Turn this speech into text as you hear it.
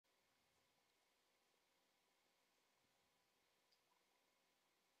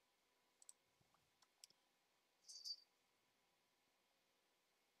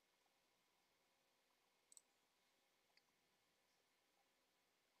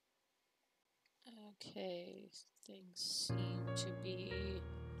Okay, things seem to be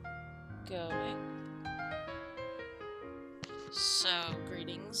going. So,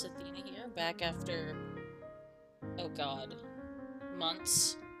 greetings, Athena here, back after, oh god,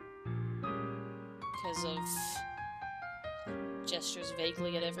 months, because of gestures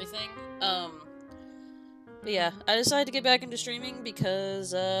vaguely at everything. But yeah, I decided to get back into streaming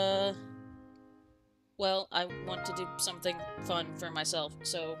because, well, I want to do something fun for myself,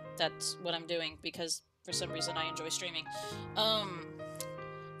 so that's what I'm doing, because for some reason I enjoy streaming.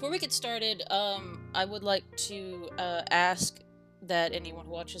 Before we get started, I would like to ask that anyone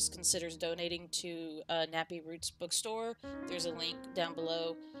who watches considers donating to Nappy Roots Bookstore. There's a link down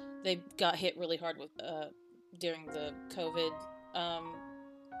below. They got hit really hard with during the COVID,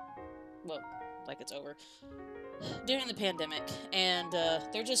 well, like it's over, during the pandemic, and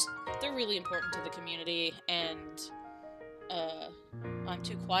they're really important to the community, and I'm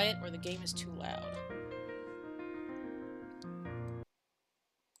too quiet or the game is too loud.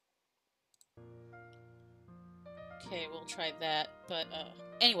 Okay, we'll try that. But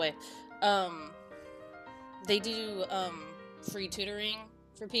anyway, um, they do free tutoring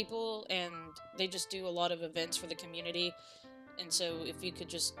for people, and they just do a lot of events for the community. And so, if you could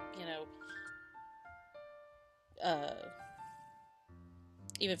just, uh,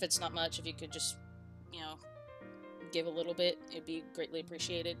 even if it's not much, if you could just, you know, give a little bit, it'd be greatly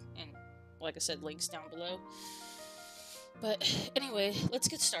appreciated. And like I said, links down below. But anyway, let's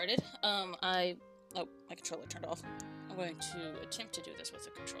get started. Oh, my controller turned off. I'm going to attempt to do this with a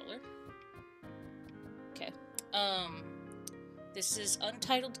controller. Okay. This is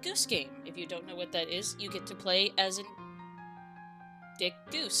Untitled Goose Game. If you don't know what that is, you get to play as a dick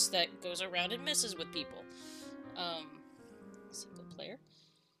goose that goes around and messes with people. Single player.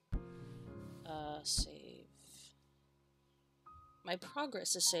 Save. My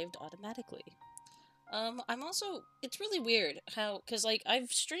progress is saved automatically. I'm also, it's really weird how, cause like,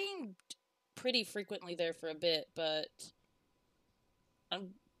 I've streamed pretty frequently there for a bit, but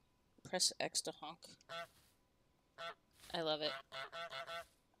press X to honk. I love it.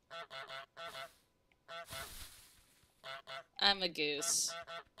 I'm a goose.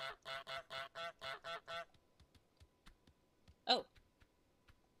 Oh.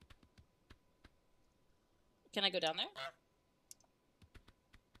 Can I go down there?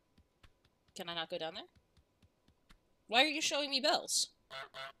 Can I not go down there? Why are you showing me bells?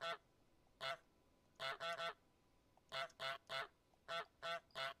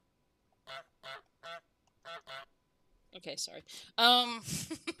 Okay, sorry.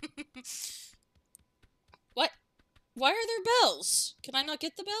 What? Why are there bells? Can I not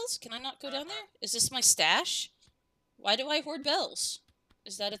get the bells? Can I not go down there? Is this my stash? Why do I hoard bells?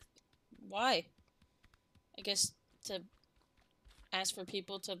 Is that a... Why? I guess to ask for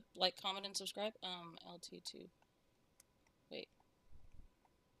people to like, comment, and subscribe? LT2. Wait.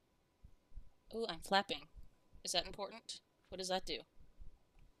 Oh, I'm flapping. Is that important? What does that do?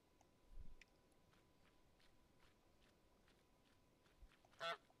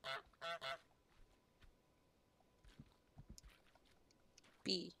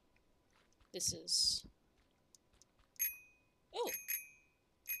 B. This is... Oh!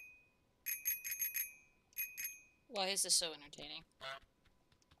 Why is this so entertaining?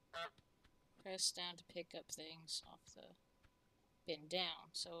 Press down to pick up things off the bin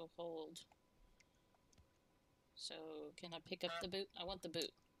down. So hold. So can I pick up the boot? I want the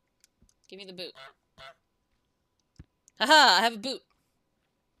boot. Give me the boot. Haha! I have a boot!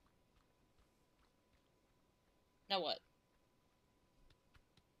 Now what?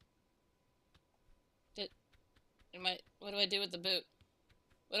 What do I do with the boot?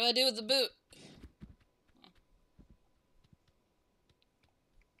 What do I do with the boot?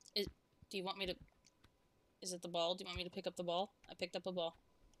 Do you want me to... Is it the ball? Do you want me to pick up the ball? I picked up a ball.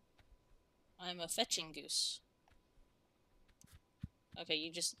 I'm a fetching goose. Okay,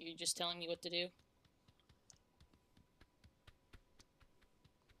 you're just telling me what to do?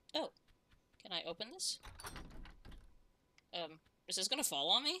 Oh. Can I open this? Is this gonna fall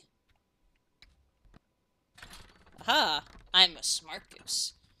on me? Aha! I'm a smart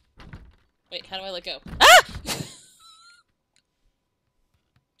goose. Wait, how do I let go? Ah!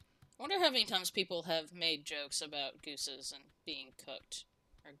 I wonder how many times people have made jokes about gooses and being cooked.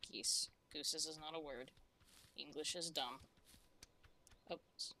 Or geese. Gooses is not a word. English is dumb. Oh,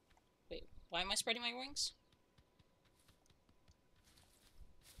 wait, why am I spreading my wings?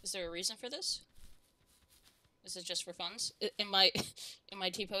 Is there a reason for this? Is it just for funs? Am I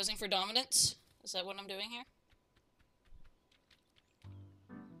T-posing for dominance? Is that what I'm doing here?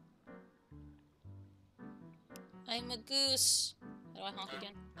 I'm a goose. How do I honk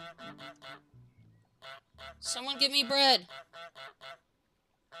again? Someone give me bread.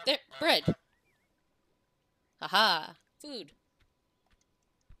 There, bread. Haha, food.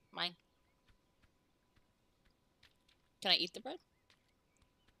 Mine. Can I eat the bread?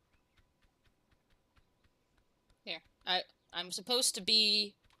 Here. I'm supposed to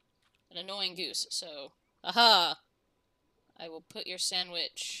be an annoying goose, so... Aha! I will put your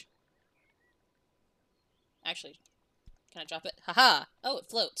sandwich... Actually, can I drop it? Haha! Oh, it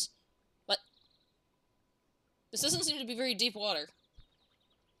floats. What? This doesn't seem to be very deep water.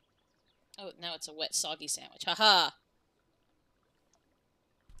 Oh, now it's a wet, soggy sandwich. Haha!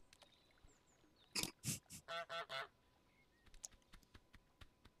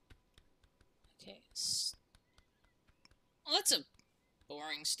 Okay. Well, that's a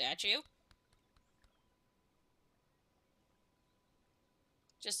boring statue.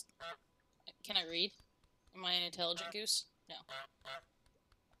 Just... Can I read? Am I an intelligent goose? No.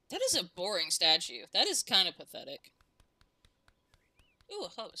 That is a boring statue. That is kind of pathetic. Ooh, a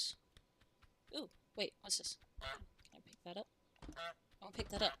hose. Ooh, wait, what's this? Can I pick that up? I won't pick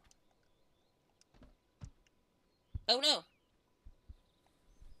that up. Oh no!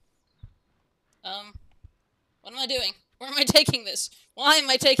 What am I doing? Where am I taking this? Why am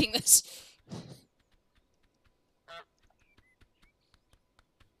I taking this?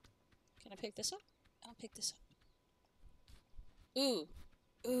 Can I pick this up? I'll pick this up. Ooh.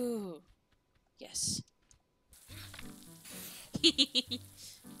 Ooh. Yes.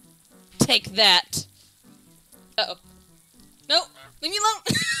 Take that. Uh-oh. No! Leave me alone!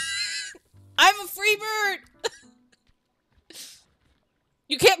 I'm a free bird!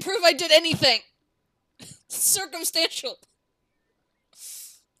 You can't prove I did anything! Circumstantial.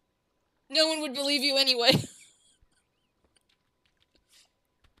 No one would believe you anyway.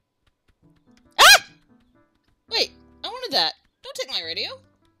 Ah! Wait, I wanted that. Don't take my radio.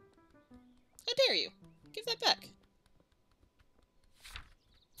 How dare you? Give that back.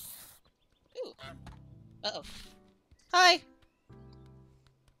 Ooh. Uh-oh. Hi.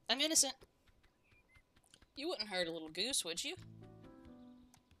 I'm innocent. You wouldn't hurt a little goose, would you?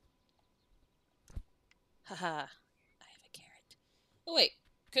 Haha. I have a carrot. Oh, wait.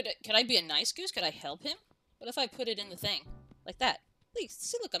 Could I be a nice goose? Could I help him? What if I put it in the thing? Like that. Please,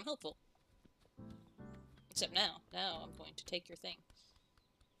 see, look, I'm helpful. Except now. Now I'm going to take your thing.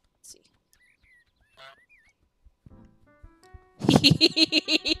 Let's see.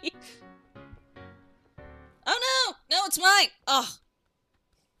 Oh no! No, it's mine! Ugh!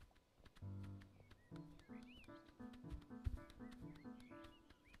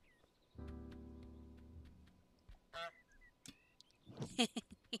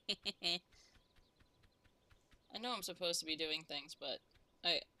 I know I'm supposed to be doing things, but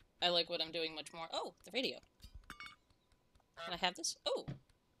I like what I'm doing much more. Oh, the radio. Can I have this? Oh!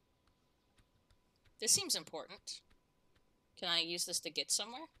 This seems important. Can I use this to get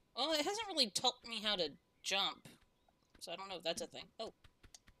somewhere? Well, it hasn't really taught me how to jump, so I don't know if that's a thing. Oh.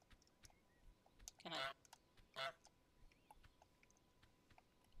 Can I...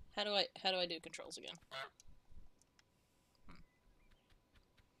 How do I do controls again?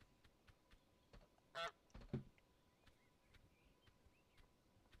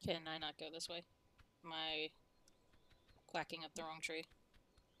 Can I not go this way? Am I quacking up the wrong tree?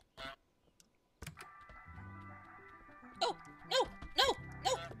 Oh! No! No!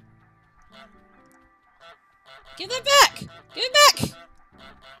 No! Give that back! Give it back!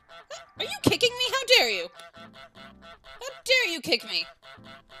 Are you kicking me? How dare you? How dare you kick me?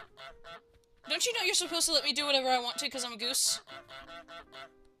 Don't you know you're supposed to let me do whatever I want to because I'm a goose?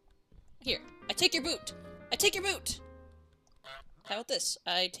 Here, I take your boot. I take your boot. How about this?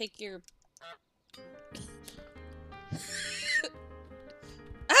 I take your...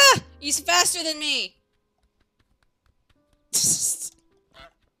 Ah! He's faster than me!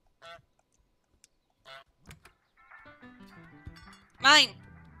 Mine!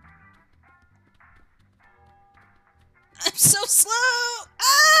 I'm so slow!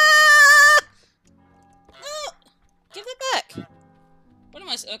 Ah! No! Give it back! What am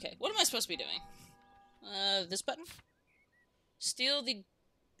I... Okay, what am I supposed to be doing? This button? Steal the...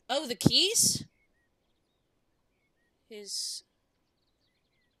 Oh, the keys? His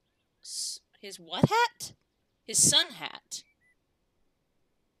what hat? His sun hat.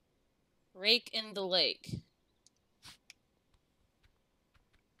 Rake in the lake.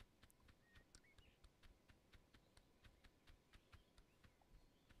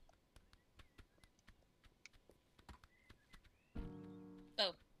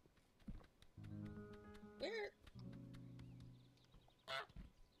 Oh. Where?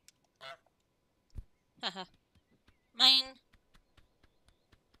 Haha. Mine.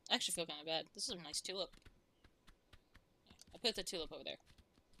 I actually feel kind of bad. This is a nice tulip. I put the tulip over there.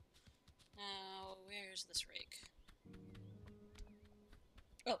 Now, where's this rake?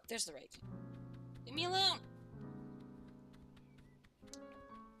 Oh, there's the rake. Leave me alone!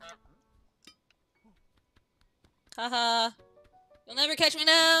 Haha! You'll never catch me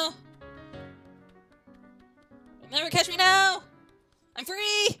now! You'll never catch me now! I'm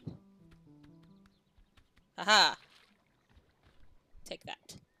free! Haha! Take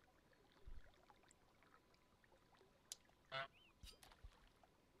that.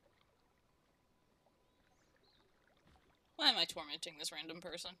 Why am I tormenting this random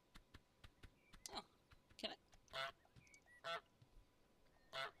person? Oh, can I?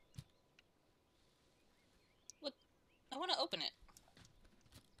 Look, I want to open it.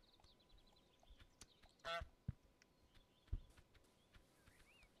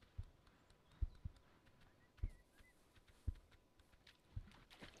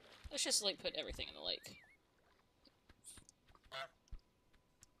 Let's just, like, put everything in the lake.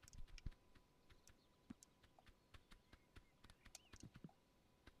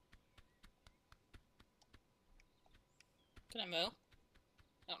 Can I mow?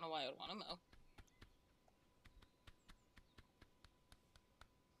 I don't know why I would want to mow.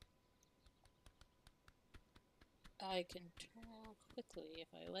 I can turn quickly if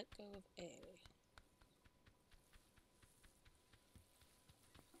I let go of A.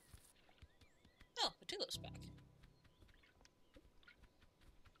 Oh, the tulip's back.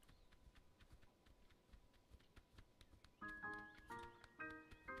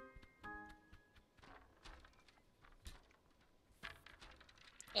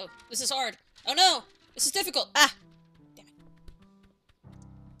 Oh, this is hard. Oh no! This is difficult! Ah! Damn it.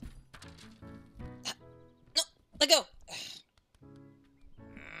 Ah. No! Let go!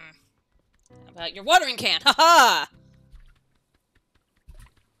 How about your watering can? Ha-ha!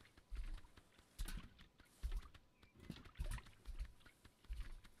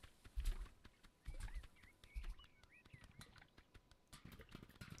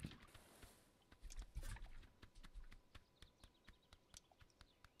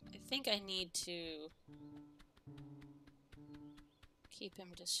 I think I need to keep him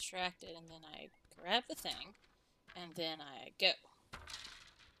distracted, and then I grab the thing, and then I go.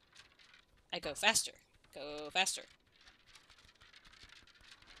 I go faster. Go faster.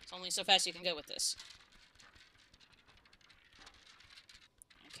 It's only so fast you can go with this.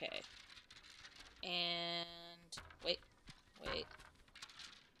 Okay. And... wait. Wait.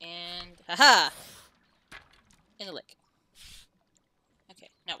 And... haha! In the lake. Okay,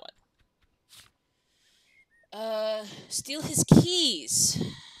 now what? Steal his keys.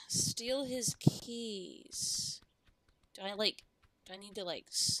 Steal his keys. Do I need to, like,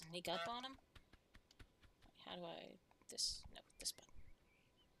 sneak up on him? How do I... this... no, this button.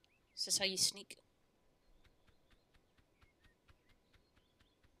 Is this how you sneak?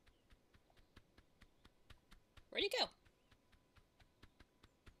 Where'd he go?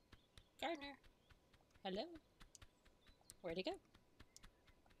 Gardener. Hello? Where'd he go?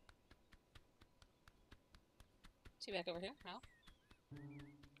 Is he back over here? No?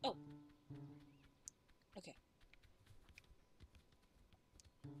 Oh. Okay.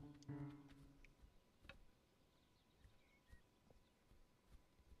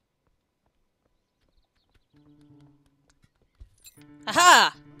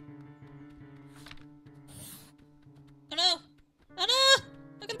 Aha! Oh no! Oh no!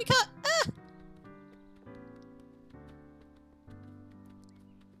 I'm gonna be caught! Ah!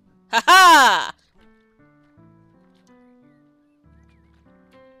 Ha-ha!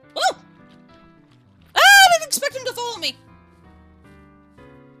 Woo! Ah! I didn't expect him to follow me!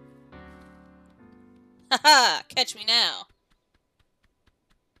 Haha! Catch me now!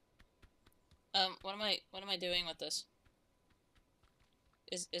 What am I doing with this?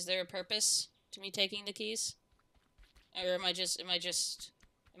 Is there a purpose to me taking the keys? Or am I just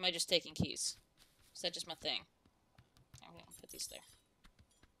taking keys? Is that just my thing? I'm gonna put these there.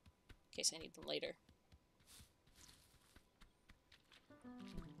 In case I need them later.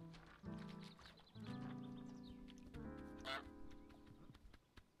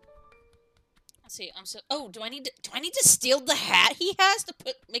 Let's see, oh, do I need to steal the hat he has to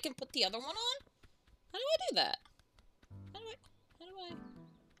make him put the other one on? How do I do that?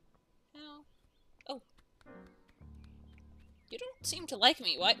 How? Oh. You don't seem to like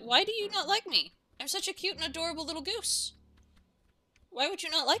me. Why do you not like me? I'm such a cute and adorable little goose. Why would you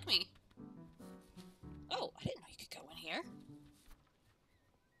not like me? Oh, I didn't know you could go in here.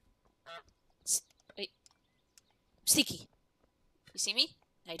 Wait. Sneaky. You see me?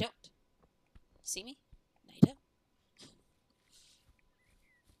 No, you don't. See me? No, you don't.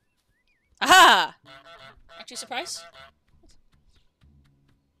 Aha! Aren't you surprised?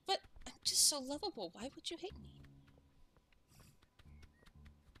 But I'm just so lovable. Why would you hate me?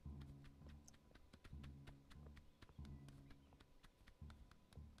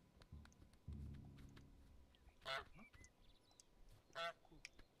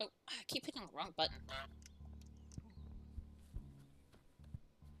 Oh, I keep hitting the wrong button.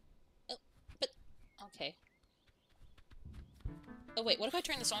 Oh, but... Okay. Oh wait, what if I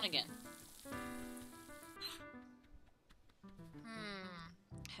turn this on again?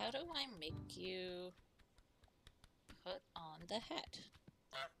 How do I make you put on the hat?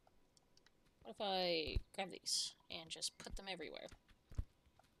 What if I grab these and just put them everywhere?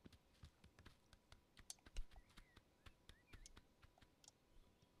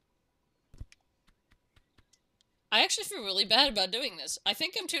 I actually feel really bad about doing this. I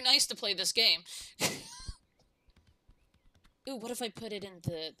think I'm too nice to play this game. Ooh, what if I put it in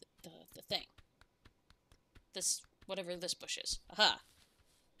the thing? This, whatever this bush is. Aha!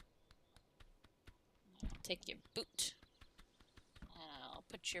 I'll take your boot. I'll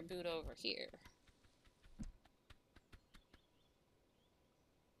put your boot over here.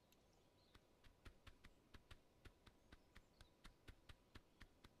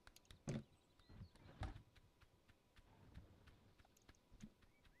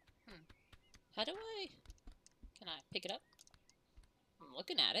 How do I... Can I pick it up? I'm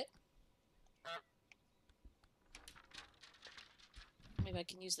looking at it. Maybe I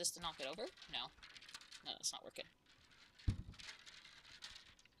can use this to knock it over? No. No, that's not working.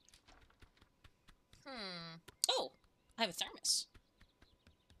 Oh! I have a thermos.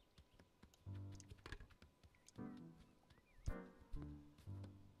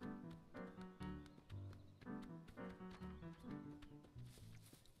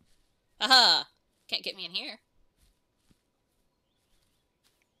 Aha! Can't get me in here.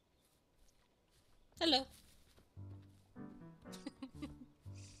 Hello.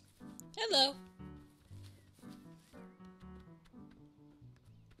 Hello.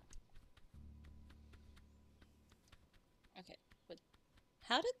 Okay, but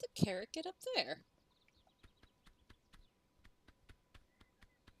how did the carrot get up there?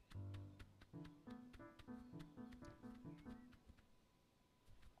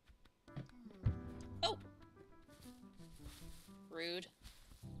 Oh! Rude.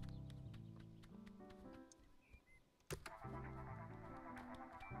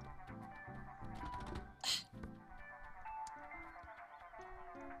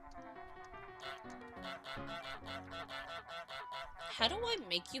 How do I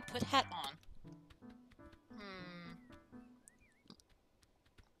make you put hat on?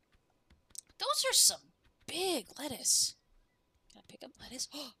 Those are some big lettuce. Can I pick up lettuce?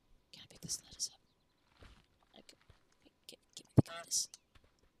 Oh, can I pick this lettuce up? Okay. Give me the lettuce.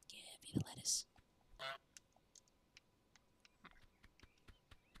 Give me the lettuce.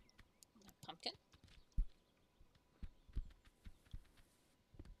 Pumpkin.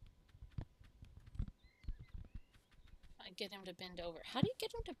 I get him to bend over. How do you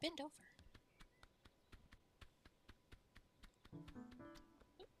get him to bend over?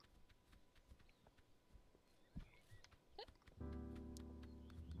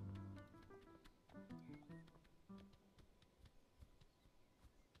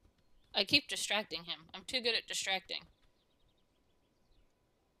 I keep distracting him. I'm too good at distracting.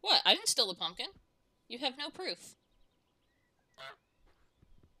 What? I didn't steal the pumpkin. You have no proof.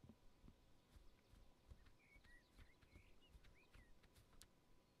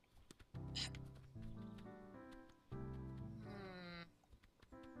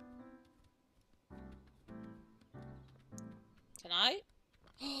 Can I?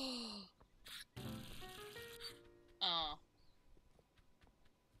 Oh.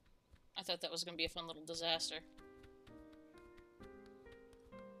 I thought that was going to be a fun little disaster.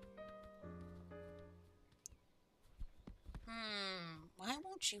 Why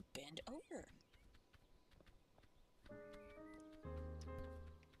won't you bend over?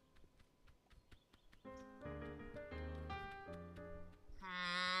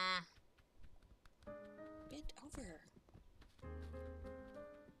 Bend over.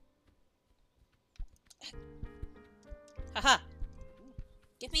 Haha.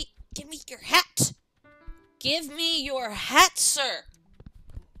 Give me your hat. Give me your hat, sir.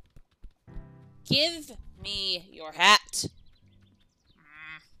 Give me your hat.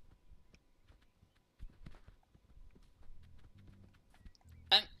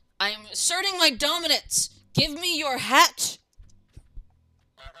 I'm asserting my dominance. Give me your hat.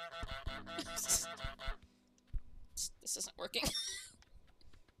 This isn't working.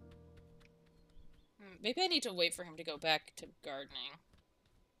 Maybe I need to wait for him to go back to gardening.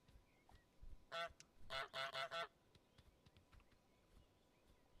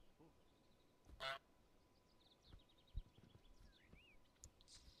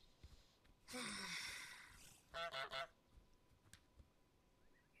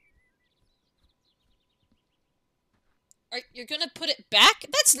 You're gonna put it back?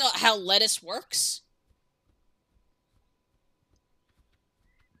 That's not how lettuce works.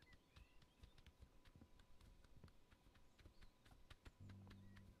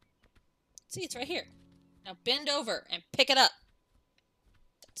 See, it's right here. Now bend over and pick it up.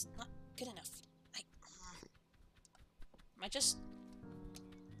 That's not good enough.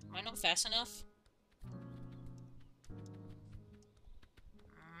 Am I not fast enough?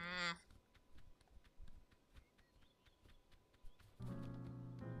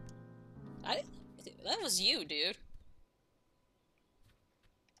 That was you, dude.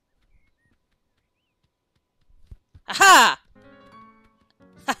 Ha ha!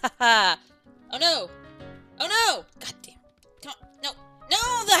 Ha ha! Oh no! Oh no! God damn! Come on! No!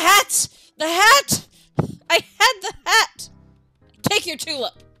 No! The hat! The hat! I had the hat! Take your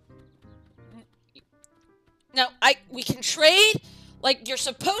tulip! Now, we can trade like you're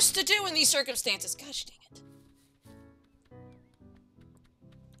supposed to do in these circumstances. Gosh dang it.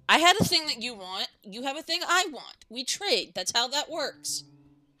 I had a thing that you want. You have a thing I want. We trade. That's how that works.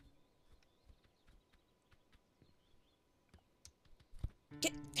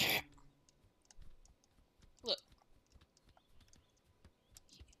 Get there. Look.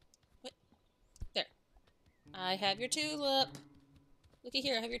 What? There. I have your tulip. Looky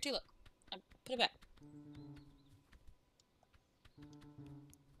here. I have your tulip. Put it back.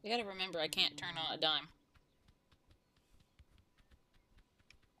 We gotta remember I can't turn on a dime.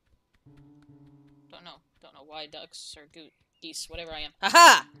 Don't know why ducks or geese, whatever I am.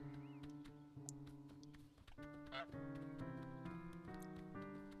 Haha!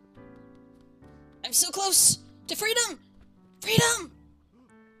 I'm so close to freedom! Freedom!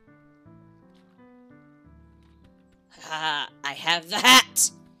 Ah, I have the hat!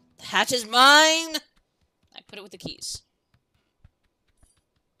 The hat is mine! I put it with the keys.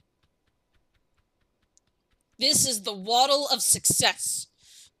 This is the waddle of success.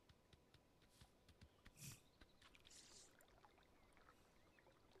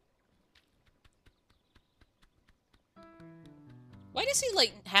 Why does he,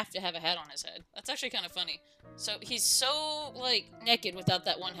 like, have to have a hat on his head? That's actually kind of funny. So, he's so, like, naked without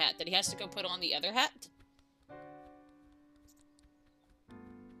that one hat that he has to go put on the other hat?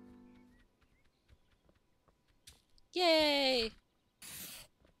 Yay!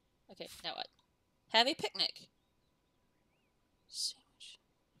 Okay, now what? Have a picnic. Sandwich.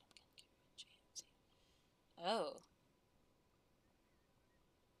 Oh.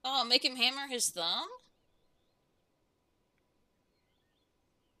 Oh, make him hammer his thumb?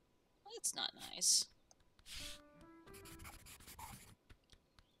 That's not nice.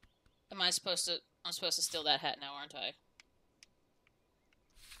 I'm supposed to steal that hat now, aren't I?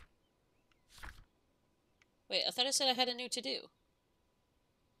 Wait, I thought I said I had a new to-do.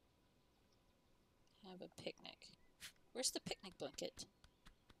 Have a picnic. Where's the picnic blanket?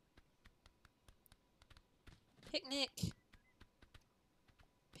 Picnic.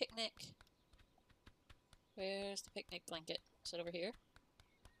 Picnic. Where's the picnic blanket? Is it over here?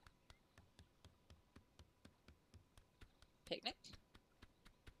 Picnic.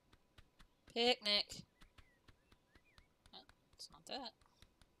 Picnic. Oh, it's not that.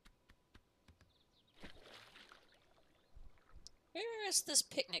 Where is this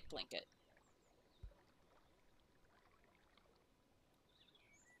picnic blanket?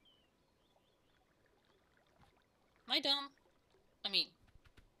 Am I dumb? I mean,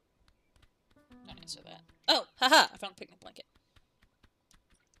 don't answer that. Oh, haha! I found a picnic blanket.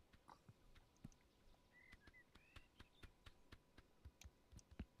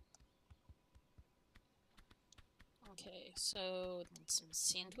 Okay, so some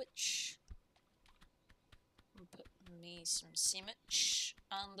sandwich. Put me some sandwich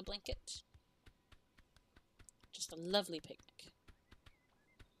on the blanket. Just a lovely picnic.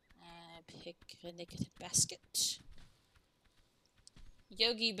 Picnic basket.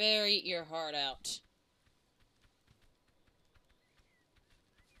 Yogi Bear, eat your heart out.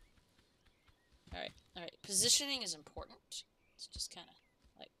 Alright. Positioning is important. It's just kind of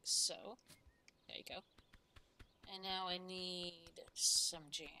like so. There you go. And now I need some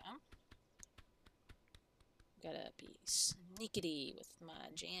jam. Gotta be sneakity with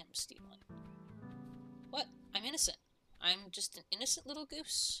my jam stealing. What? I'm innocent. I'm just an innocent little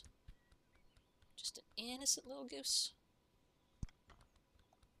goose. Just an innocent little goose.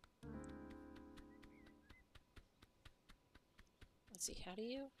 Let's see, how do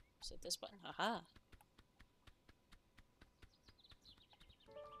you Is it this button? Aha.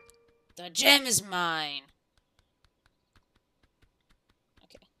 The gem is mine!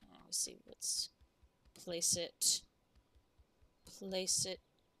 Okay, let's see. Let's place it. Place it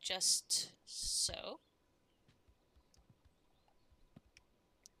just so.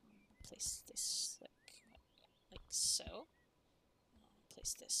 Place this like so.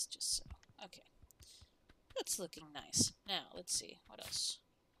 Place this just so. Okay. That's looking nice. Now, let's see. What else?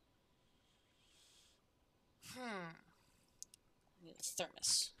 I need a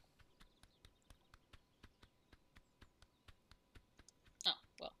thermos. Oh,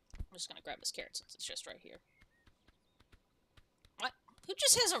 well. I'm just gonna grab this carrot since it's just right here. What? Who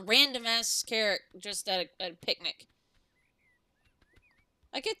just has a random-ass carrot just at a picnic?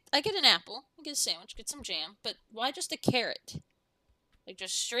 I get an apple, I get a sandwich, get some jam, but why just a carrot? Like,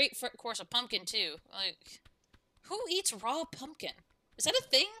 just straight for, of course, a pumpkin, too. Like, who eats raw pumpkin? Is that a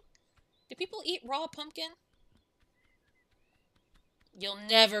thing? Do people eat raw pumpkin? You'll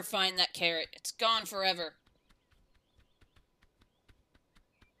never find that carrot. It's gone forever.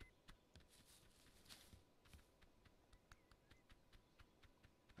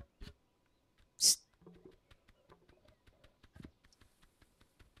 Psst.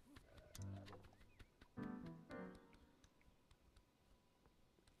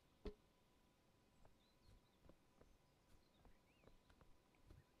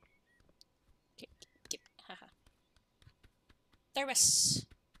 Haha. Thermos.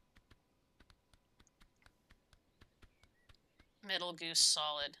 Middle goose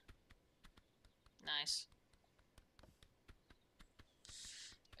solid. Nice.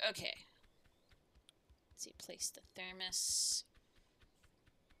 Okay. Let's see, place the thermos.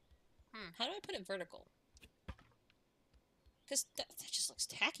 How do I put it vertical? Because that just looks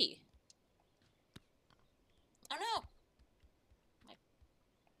tacky. Oh no!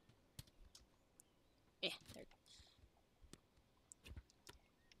 Yeah, there.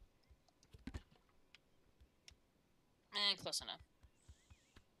 Close enough.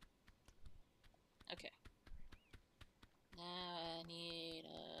 Okay. Now I need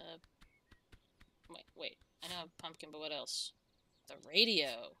a... Wait. I know a pumpkin, but what else? The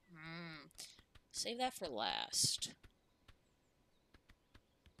radio. Save that for last.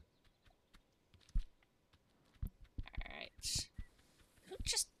 Alright. Who...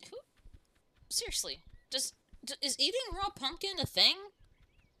 Seriously. Is eating raw pumpkin a thing?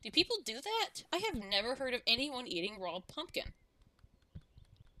 Do people do that? I have never heard of anyone eating raw pumpkin.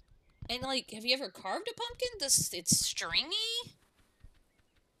 And, like, have you ever carved a pumpkin? It's stringy?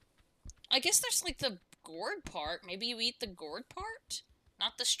 I guess there's, like, the gourd part. Maybe you eat the gourd part?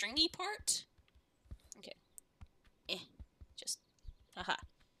 Not the stringy part? Okay. Just... Haha.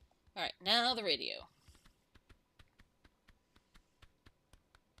 Alright, now the radio.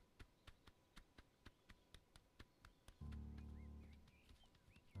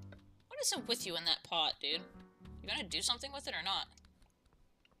 What is it with you in that pot, dude? You gonna do something with it or not?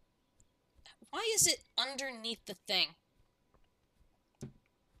 Why is it underneath the thing?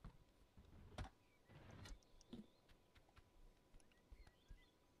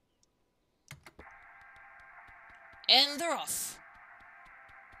 And they're off.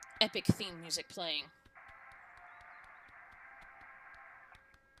 Epic theme music playing.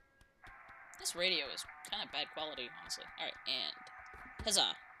 This radio is kind of bad quality, honestly. Alright, and...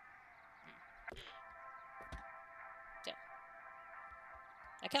 Huzzah. Yeah.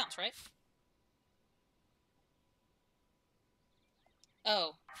 That counts, right?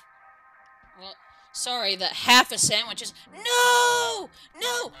 Oh. Well, sorry, that half a sandwich is... No!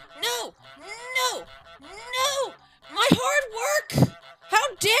 No! No! No! No! My hard work!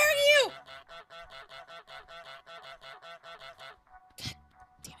 How dare you! God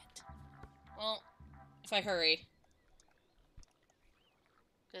damn it. Well, if I hurry.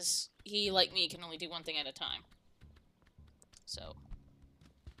 Because he, like me, can only do one thing at a time. So...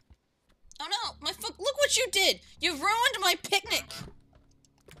 Oh no! My foot! Look what you did! You ruined my picnic!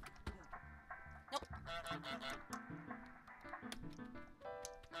 Nope.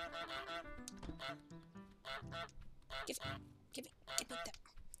 Give me that.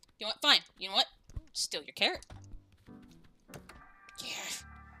 You know what? Fine. You know what? Steal your carrot. Yeah.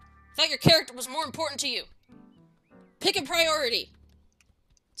 Thought your character was more important to you. Pick a priority.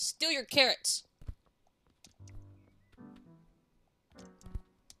 Steal your carrots.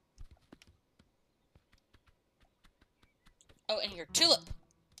 Oh, and your tulip.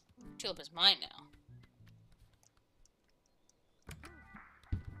 Tulip is mine now.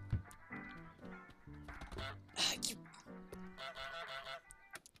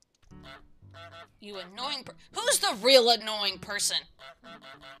 You annoying Who's the real annoying person?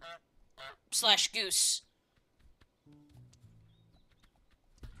 Slash goose.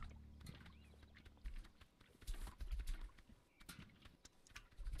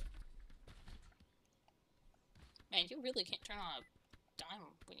 Man, you really can't turn on a dime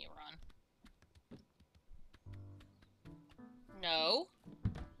when you run. No.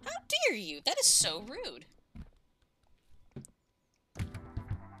 How dare you? That is so rude.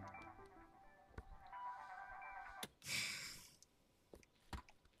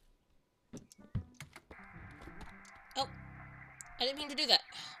 Oh. I didn't mean to do that.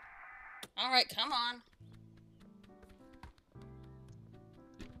 Alright, come on.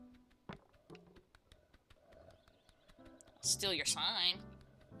 Steal your sign.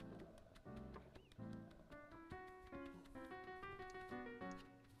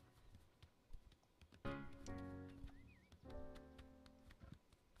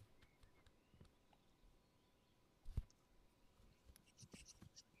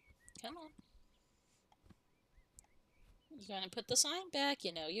 Come on. You gonna put the sign back?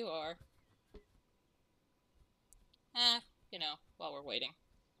 You know you are. You know, while we're waiting.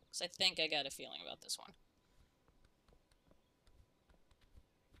 Because I think I got a feeling about this one.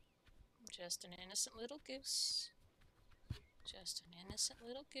 Just an innocent little goose. Just an innocent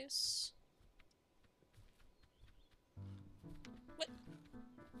little goose. What?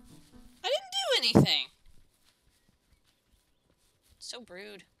 I didn't do anything! So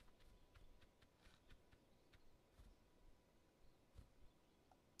rude.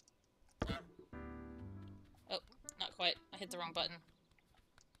 Oh, not quite. I hit the wrong button.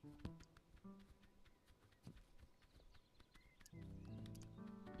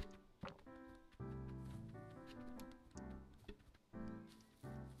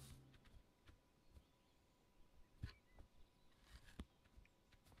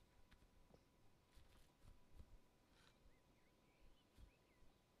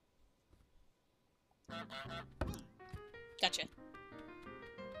 Gotcha.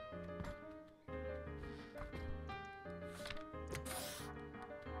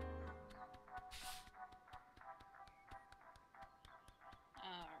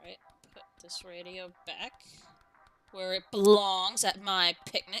 Alright, put this radio back where it belongs at my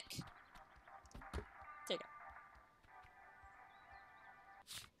picnic. There you go.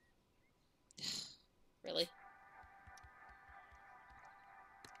 Really?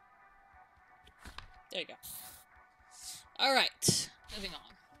 There you go. Alright, moving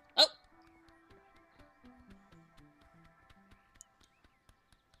on. Oh!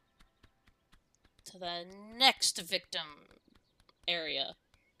 To the next victim area.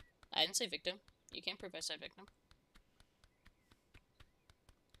 I didn't say victim. You can't prove I said victim.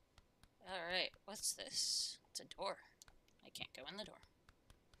 Alright, what's this? It's a door. I can't go in the door.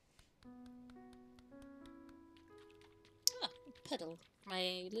 Ah, a pedal.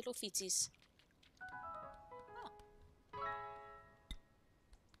 My little feetsies.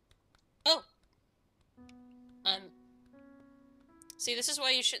 Oh! See, this is why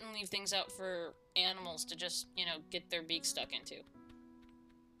you shouldn't leave things out for animals to just, you know, get their beak stuck into.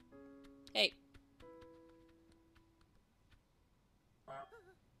 Hey.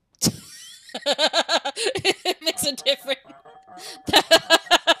 It makes a difference.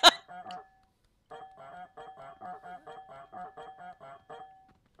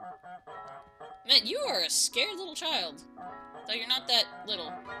 Man, you are a scared little child. Though you're not that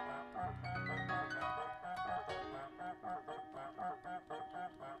little.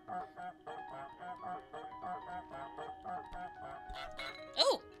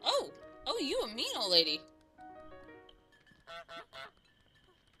 Oh, you a mean old lady.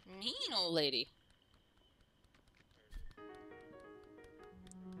 Mean old lady.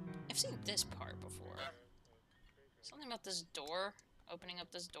 I've seen this part before. Something about this door. Opening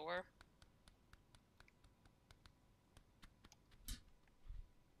up this door.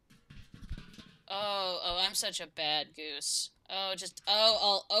 Oh, I'm such a bad goose. Oh,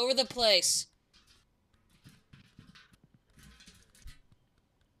 all over the place.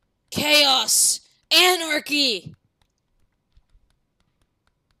 Chaos! Anarchy!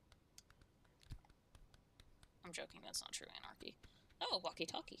 I'm joking, that's not true anarchy. Oh,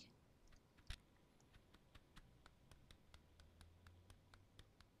 walkie-talkie.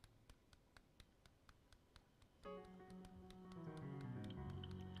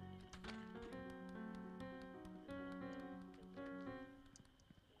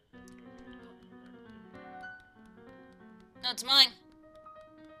 No, it's mine.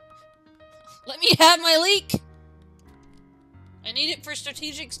 Let me have my leak! I need it for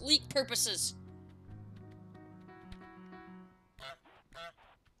strategic leak purposes.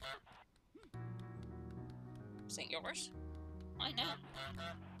 This ain't yours. Mine. find out.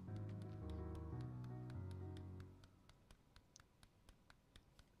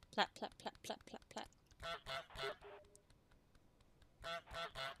 Plat, plat, plat, plat, plat, plat.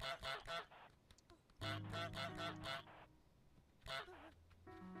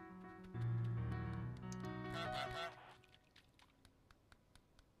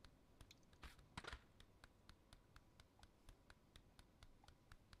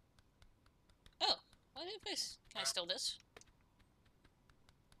 Oh, what if can I steal this?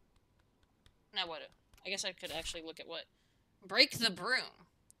 Now what? I guess I could actually look at what. Break the broom.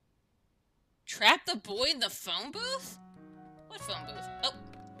 Trap the boy in the phone booth? What phone booth? Oh.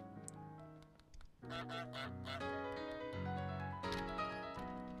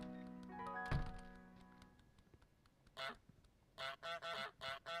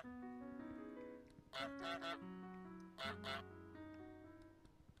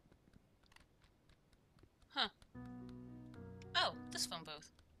 Huh. Oh, this phone booth.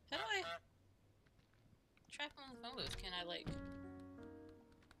 How do I trap him in the phone booth? Can I, like...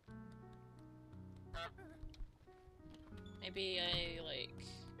 Maybe I, like...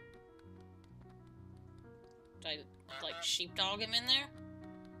 Do I, like, sheepdog him in there?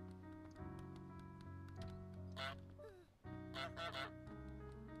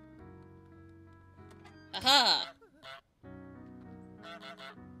 Aha!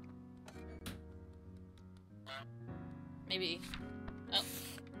 Maybe... Oh.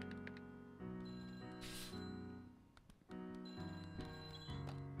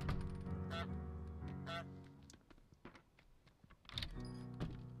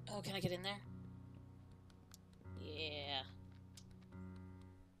 Oh, can I get in there? Yeah.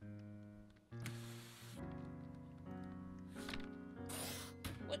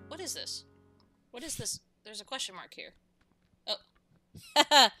 What is this? What is this? There's a question mark here. Oh.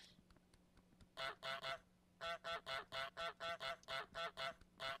 Haha.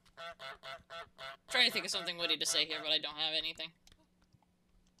 Trying to think of something witty to say here, but I don't have anything.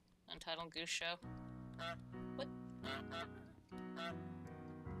 Untitled Goose Show. What?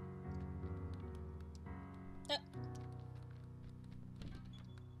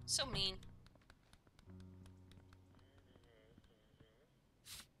 So mean.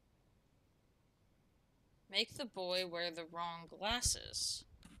 Make the boy wear the wrong glasses.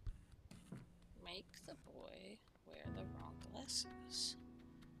 Make the boy wear the wrong glasses.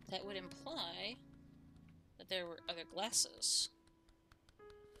 That would imply that there were other glasses.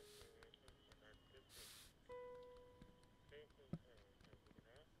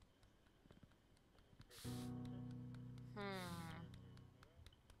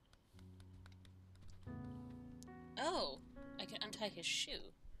 Oh, I can untie his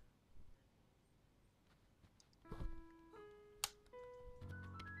shoe.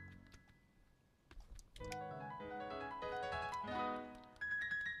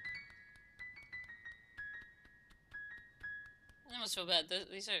 I almost feel bad.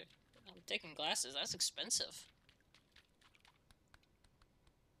 These are... I'm taking glasses. That's expensive.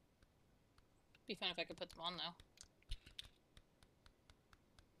 Be fun if I could put them on, though.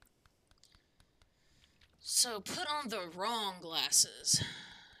 So, put on the wrong glasses.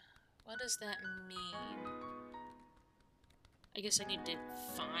 What does that mean? I guess I need to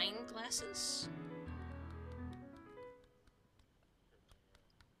find glasses?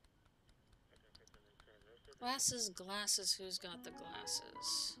 Glasses, glasses, who's got the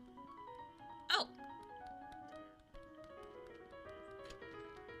glasses? Oh!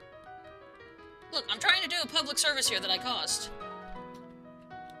 Look, I'm trying to do a public service here that I caused.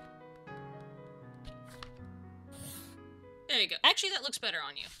 There you go. Actually, that looks better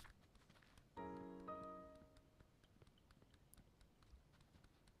on you.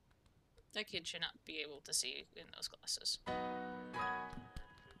 That kid should not be able to see in those glasses.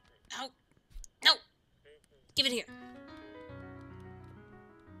 Ow! No! Give it here.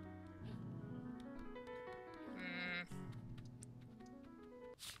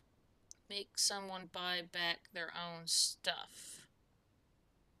 Make someone buy back their own stuff.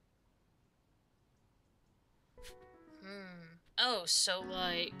 Oh, so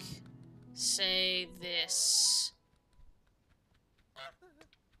like, say this.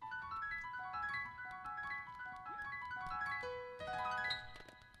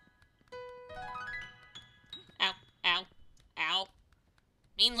 Ow, ow, ow.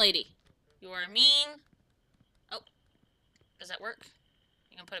 Mean lady. You are mean. Oh, does that work?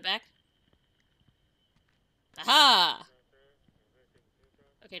 You gonna put it back? Aha!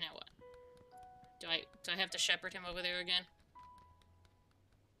 Okay, now what? Do I have to shepherd him over there again?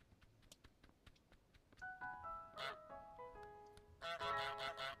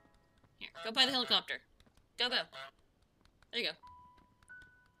 Here, go by the helicopter. Go, go. There you go.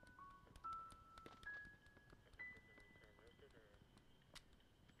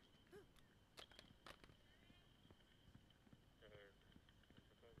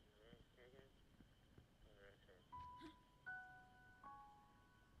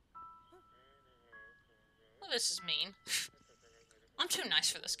 Well, this is mean. I'm too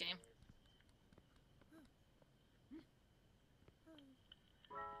nice for this game.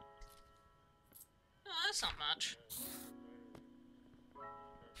 Oh, that's not much.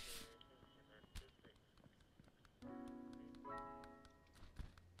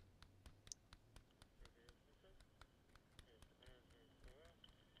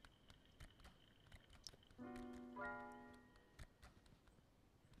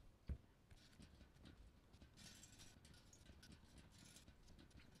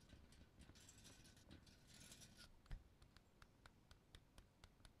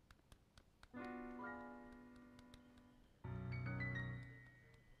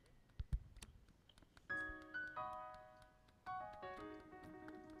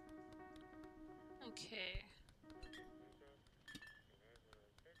 Okay.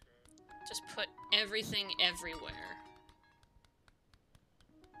 Just put everything everywhere.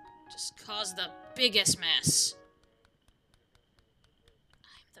 Just cause the biggest mess.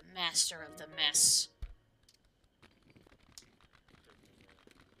 I'm the master of the mess.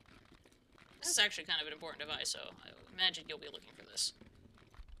 This is actually kind of an important device, so I imagine you'll be looking for this.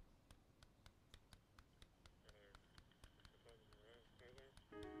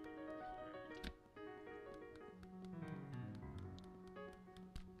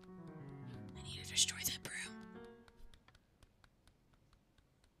 I need to destroy that broom.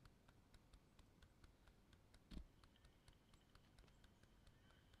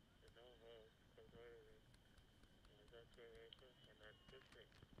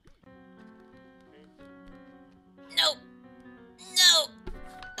 No! No!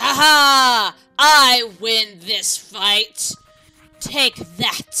 Aha! I win this fight! Take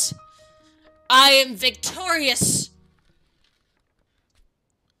that! I am victorious!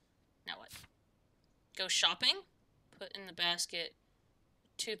 Now what? Go shopping? Put in the basket.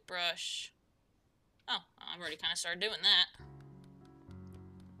 Toothbrush. Oh, I've already kind of started doing that.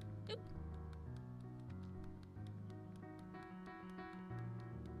 Oop.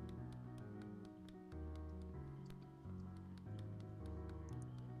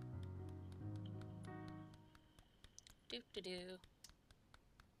 Doo-doo-doo.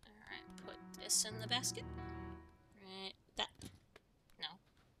 Alright, put this in the basket. Right, that. No.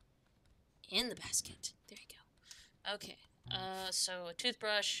 In the basket. There you go. Okay, so a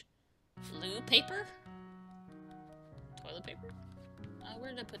toothbrush, blue paper? Toilet paper?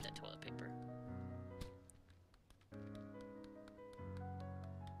 Where did I put that toilet paper?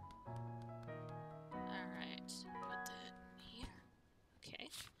 Alright, put that here. Okay.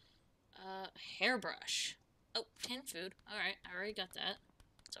 Hairbrush. Oh, tin food. Alright, I already got that.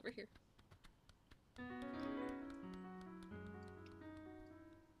 It's over here.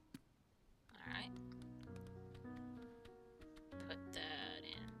 Alright. Put that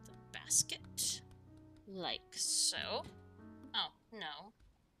in the basket. Like so. Oh, no.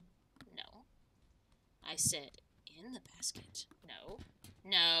 No. I said in the basket. No.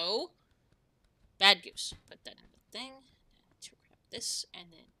 No. Bad goose. Put that in the thing. To grab this, and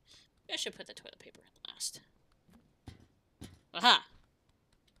then I should put the toilet paper in last. Aha!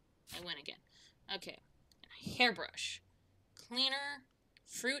 I win again. Okay. Hairbrush. Cleaner.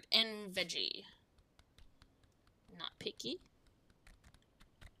 Fruit and veggie. Not picky.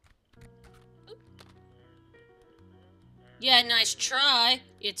 Oop. Yeah, nice try.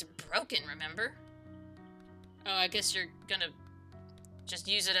 It's broken, remember? Oh, I guess you're gonna just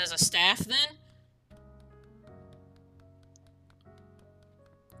use it as a staff then?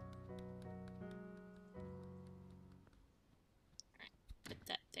 Alright, put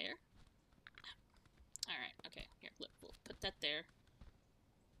that there. Alright, okay, here, look, we'll put that there.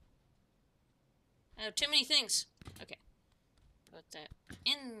 Oh, too many things. Okay. Put that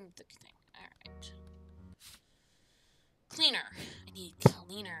in the thing. Alright. Cleaner. I need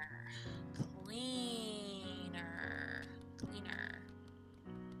cleaner. Cleaner. Cleaner.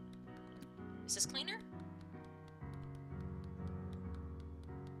 Is this cleaner?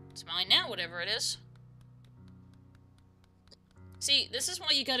 It's mine now, whatever it is. See, this is why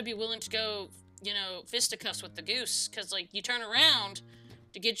you gotta be willing to go, you know, fisticuffs with the goose. Because, like, you turn around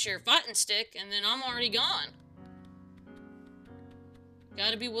to get your fighting stick, and then I'm already gone.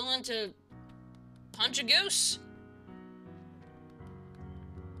 Gotta be willing to punch a goose.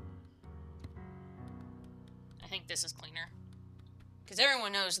 I think this is cleaner. Because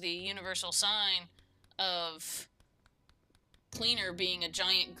everyone knows the universal sign of cleaner being a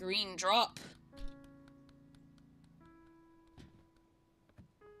giant green drop.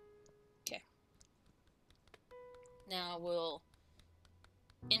 Okay. Now we'll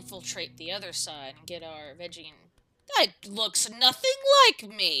infiltrate the other side and get our veggie and... That looks nothing like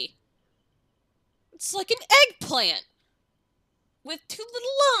me! It's like an eggplant! With 2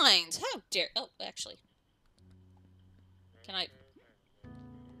 little lines! How dare... Oh, actually. Can I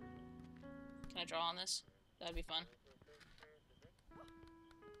draw on this? That'd be fun.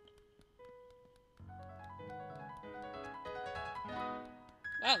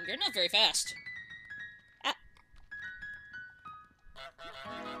 Wow, you're not very fast. Ah.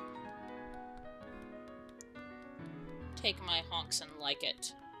 Take my honks and like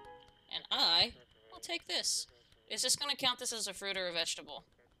it. And I will take this. Is this going to count this as a fruit or a vegetable?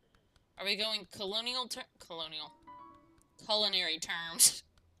 Are we going culinary terms?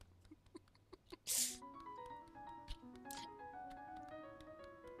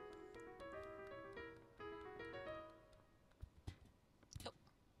 Oh.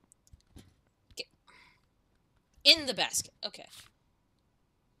 Okay. In the basket. Okay.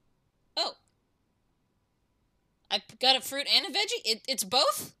 Oh. I got a fruit and a veggie? It's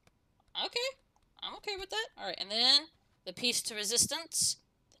both? Okay. I'm okay with that. Alright, and then the piece to resistance.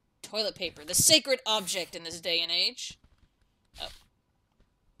 Toilet paper. The sacred object in this day and age. Oh.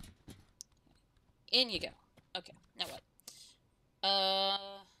 In you go. Okay, now what?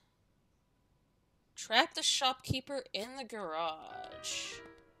 Trap the shopkeeper in the garage.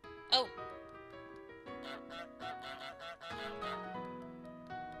 Oh.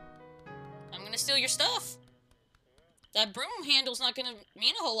 I'm gonna steal your stuff. That broom handle's not gonna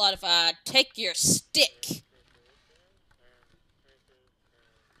mean a whole lot if I take your stick.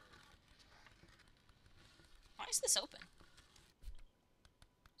 Why is this open?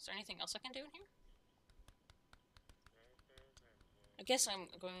 Is there anything else I can do in here? I guess I'm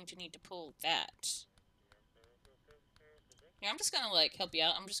going to need to pull that. Yeah, I'm just gonna, like, help you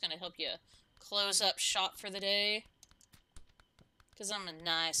out. I'm just gonna help you close up shop for the day. Because I'm a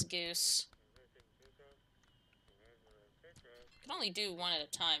nice goose. I can only do one at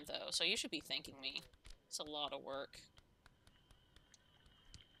a time, though, so you should be thanking me. It's a lot of work.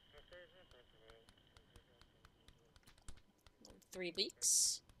 Three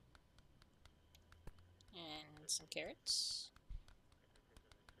leeks. And some carrots.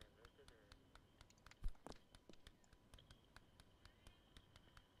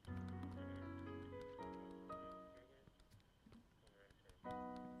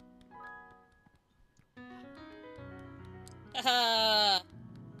 Haha!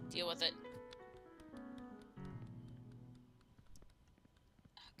 Deal with it.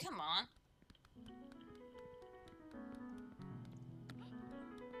 Come on.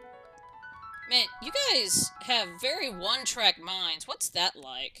 Man, you guys have very one-track minds. What's that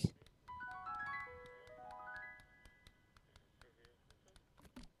like?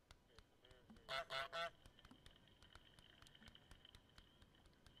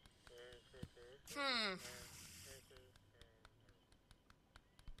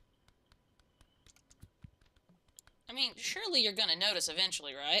 I mean, surely you're gonna notice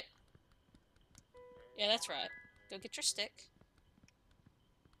eventually, right? Yeah, that's right. Go get your stick.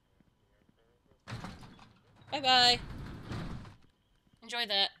 Bye-bye. Enjoy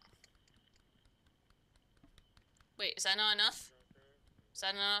that. Wait, is that not enough? Is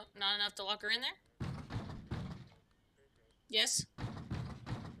that not enough to lock her in there? Yes?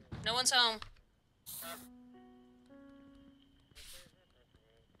 No one's home.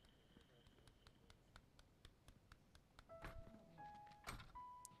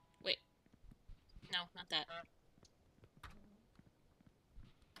 Wait. No, not that.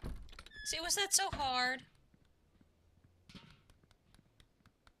 See, was that so hard?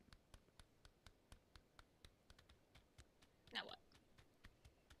 Now what?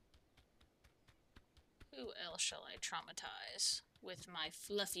 Who else shall I traumatize with my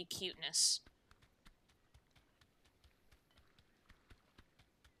fluffy cuteness?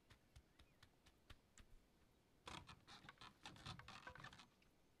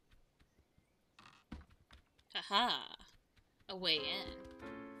 Haha. A way in.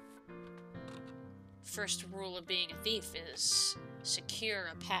 First rule of being a thief is secure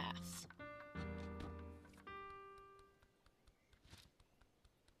a path.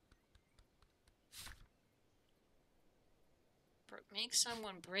 Make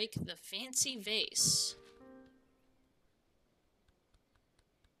someone break the fancy vase.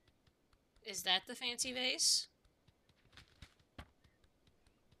 Is that the fancy vase?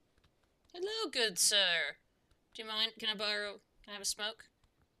 Hello, good sir. Do you mind? Can I have a smoke?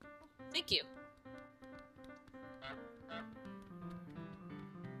 Thank you.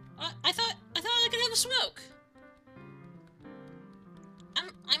 I thought I could have a smoke.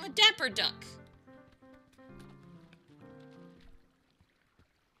 I'm a dapper duck.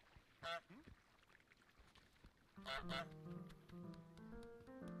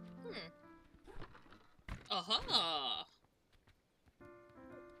 Aha.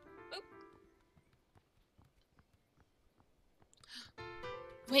 Oh.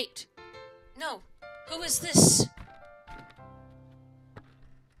 Wait. No. Who is this?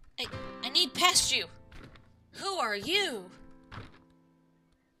 I need past you. Who are you?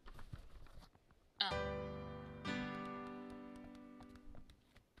 Oh.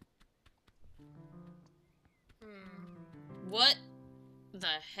 What the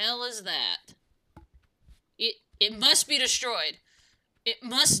hell is that? It must be destroyed. It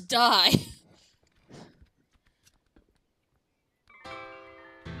must die.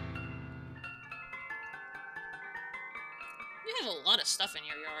 You have a lot of stuff in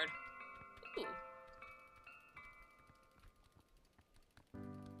your yard. Ooh.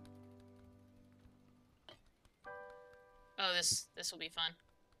 Oh, this will be fun.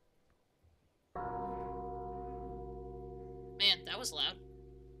 Man, that was loud.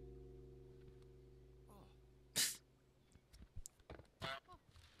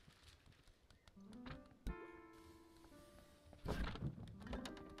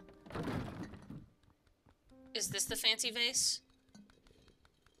 Is this the fancy vase?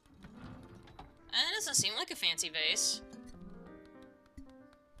 That doesn't seem like a fancy vase.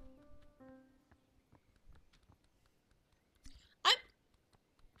 I've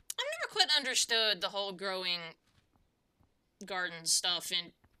never quite understood the whole growing garden stuff,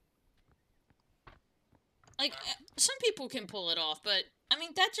 and like some people can pull it off, but I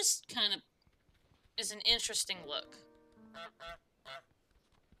mean that just kind of is an interesting look.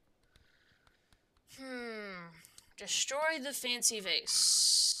 Destroy the fancy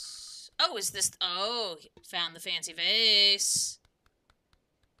vase. Oh, is this... Oh, found the fancy vase.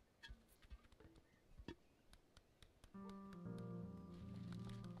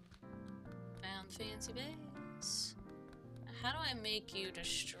 Found fancy vase. How do I make you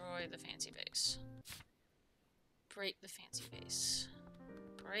destroy the fancy vase? Break the fancy vase.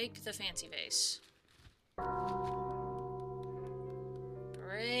 Break the fancy vase.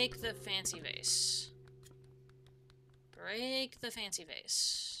 Break the fancy vase. Break the fancy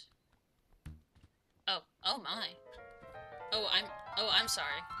vase. Oh my. Oh, I'm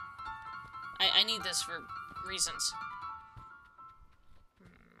sorry. I need this for reasons.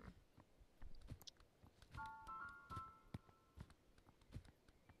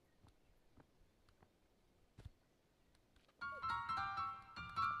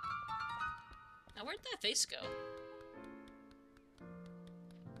 Now, where'd that vase go?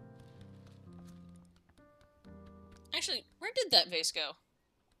 Actually, where did that vase go?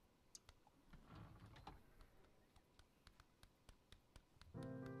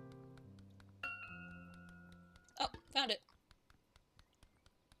 Oh, found it.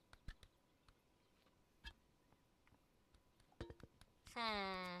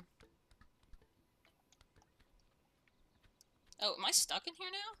 Oh, am I stuck in here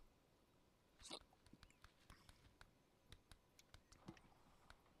now?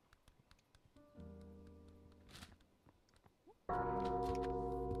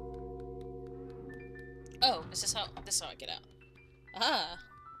 Oh, this is how I get out. Ah.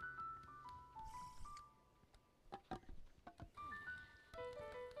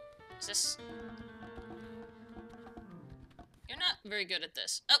 Is this... You're not very good at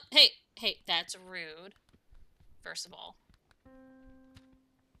this. Oh, hey, that's rude. First of all.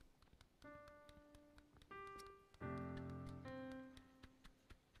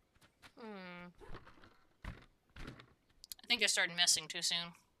 I think I started messing too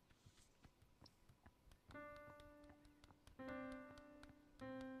soon.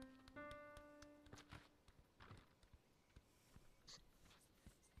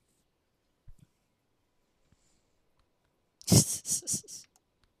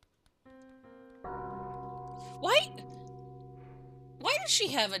 Why does she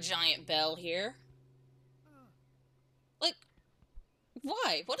have a giant bell here? Like,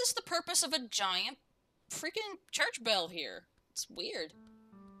 why? What is the purpose of a giant freaking church bell here? It's weird.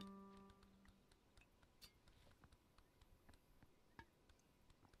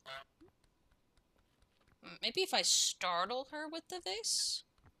 Maybe if I startle her with the vase?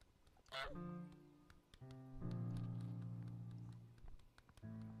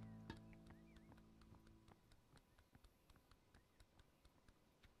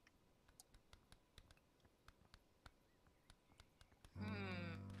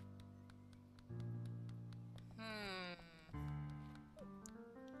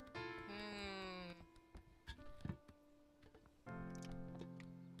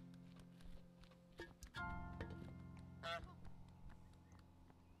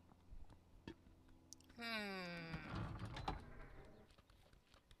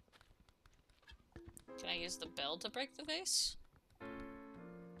 Can I use the bell to break the vase?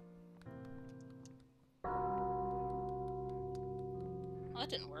 Well, that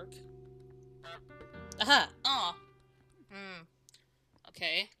didn't work. Aha! Aw! Hmm.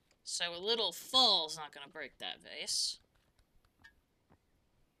 Okay. So a little fall's not gonna break that vase.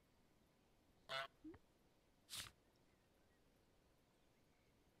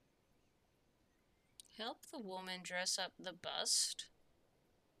 Help the woman dress up the bust.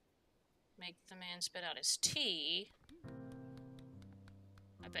 Make the man spit out his tea.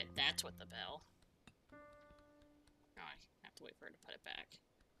 I bet that's what the bell. Oh, I have to wait for her to put it back.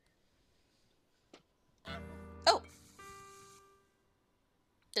 Oh!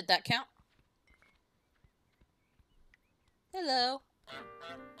 Did that count? Hello.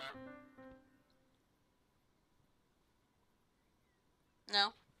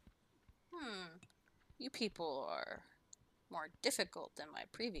 No? You people are more difficult than my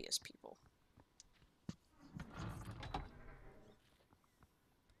previous people.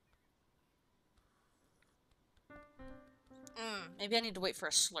 Maybe I need to wait for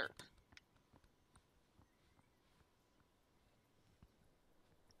a slurp.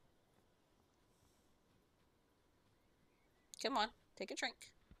 Come on, take a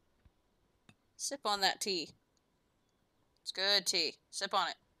drink. Sip on that tea. It's good tea. Sip on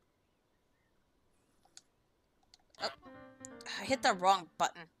it. Oh, I hit the wrong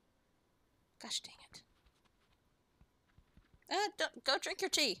button. Gosh dang it. Go drink your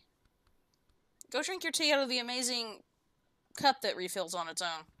tea. Go drink your tea out of the amazing cup that refills on its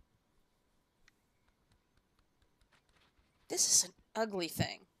own. This is an ugly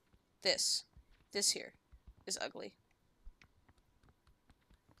thing. This here is ugly.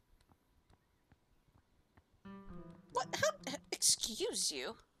 What? How? Excuse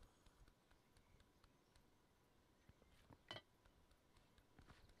you.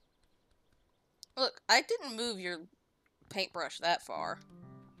 Look, I didn't move your paintbrush that far.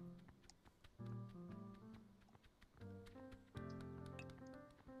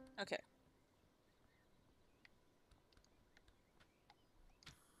 Okay.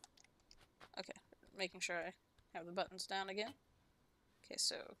 Okay, making sure I have the buttons down again. Okay,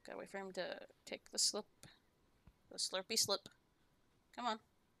 so gotta wait for him to take the slip. The slurpy slip. Come on.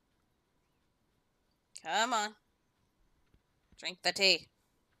 Come on. Drink the tea.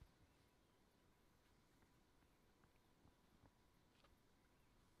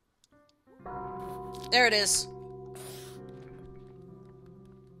 There it is.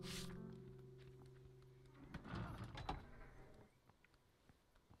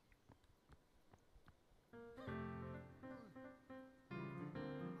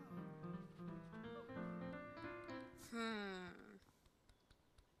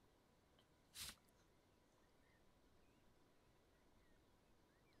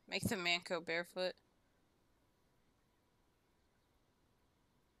 Make the man go barefoot.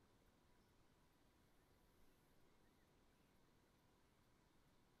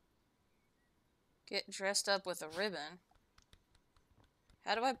 Get dressed up with a ribbon.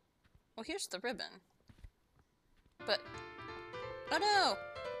 How do I... Well, here's the ribbon. But... Oh no!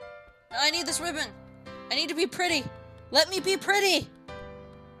 No, I need this ribbon! I need to be pretty! Let me be pretty!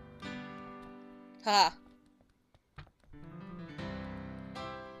 Ha!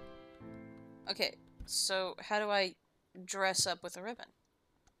 Okay, so how do I dress up with a ribbon?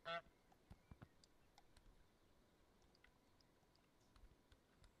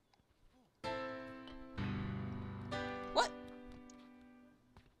 What?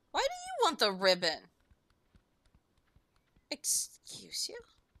 Why do you want the ribbon? Excuse you?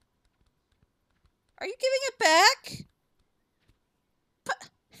 Are you giving it back? But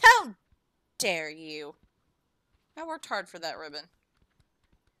how dare you? I worked hard for that ribbon.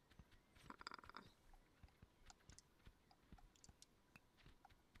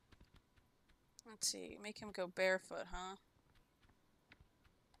 Let's see, make him go barefoot, huh?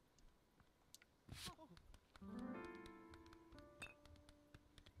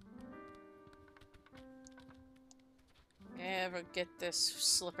 Never get this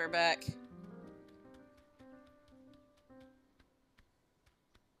slipper back.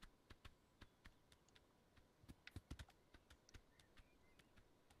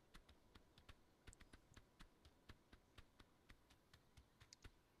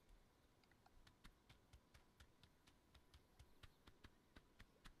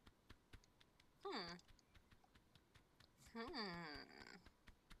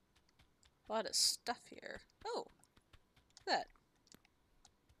 A lot of stuff here. Oh, that.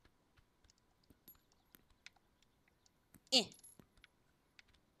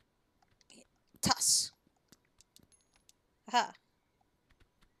 Toss. Aha.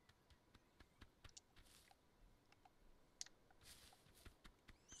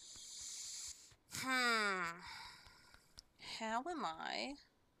 How am I?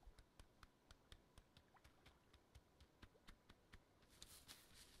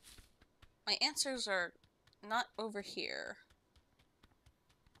 My answers are not over here.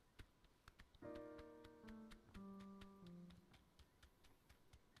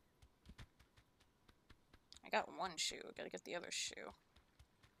 I got one shoe. I gotta get the other shoe.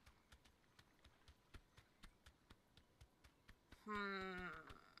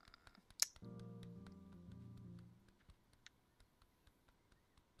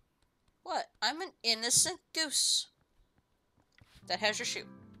 What? I'm an innocent goose that has your shoe.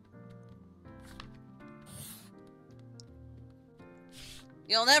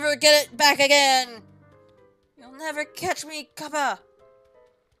 You'll never get it back again! You'll never catch me, Kappa!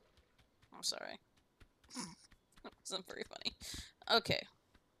 I'm sorry. That wasn't very funny. Okay.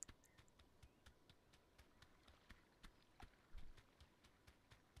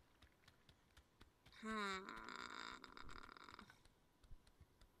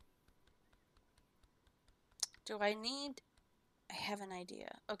 Do I need... I have an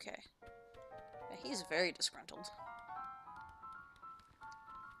idea. Okay. Yeah, he's very disgruntled.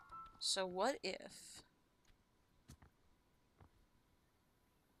 So what if...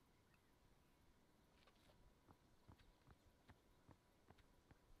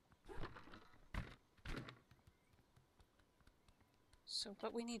 So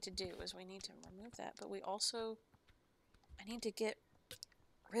what we need to do is we need to remove that, but we also... I need to get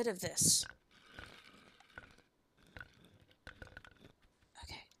rid of this.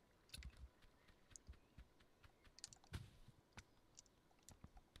 Okay.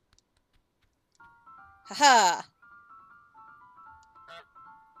 Haha!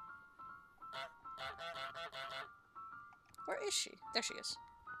 Where is she? There she is.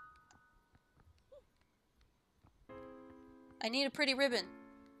 I need a pretty ribbon.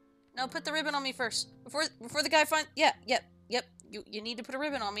 No, put the ribbon on me first. Before the guy finds... Yeah, yep. You need to put a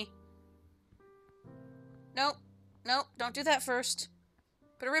ribbon on me. Nope. Nope, don't do that first.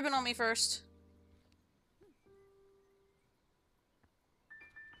 Put a ribbon on me first.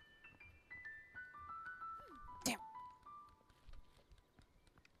 Damn.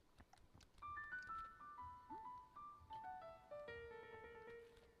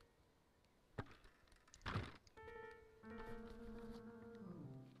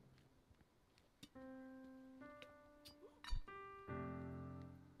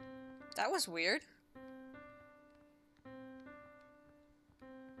 That was weird.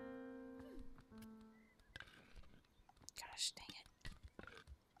 Gosh, dang it.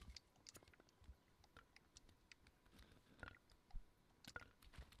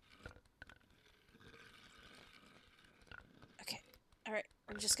 Okay. Alright,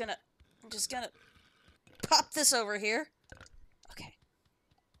 I'm just gonna pop this over here. Okay.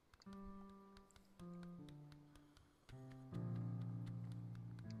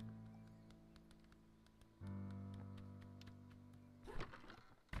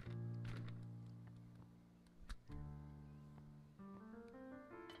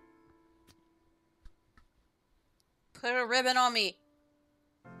 Put a ribbon on me.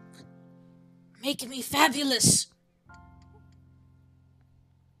 Make me fabulous.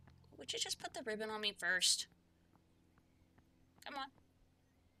 Would you just put the ribbon on me first? Come on.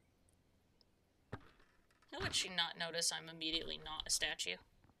 How would she not notice I'm immediately not a statue?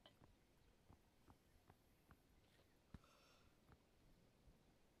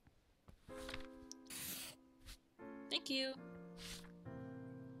 Thank you.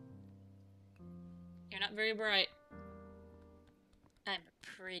 You're not very bright. I'm a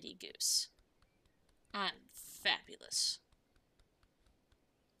pretty goose. I'm fabulous.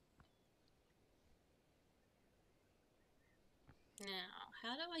 Now,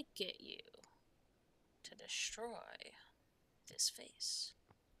 how do I get you to destroy this face?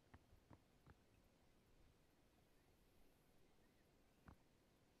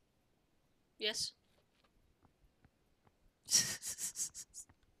 Yes?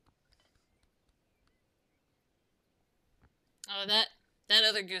 Oh, that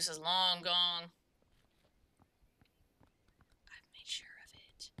other goose is long gone. I've made sure of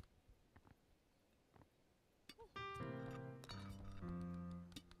it.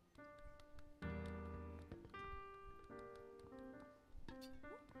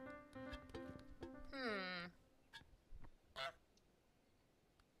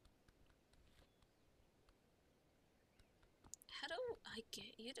 How do I get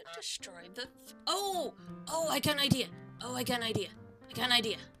you to destroy the... Oh! Oh, I got an idea. Oh, I got an idea. I got an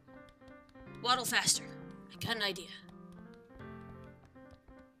idea. Waddle faster. I got an idea.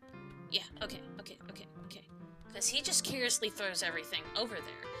 Yeah, okay. Because he just curiously throws everything over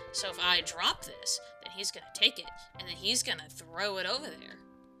there. So if I drop this, then he's gonna take it, and then he's gonna throw it over there.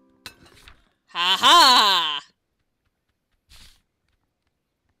 Ha ha!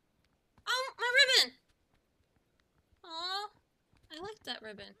 Oh, my ribbon! Aw, I like that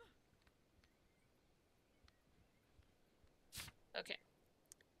ribbon. Okay.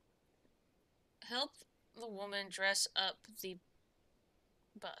 Help the woman dress up the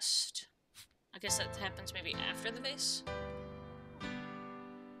bust. I guess that happens maybe after the vase?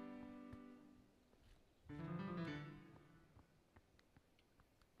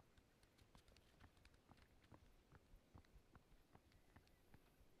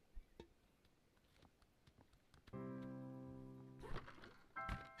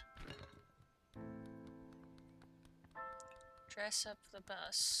 Dress up the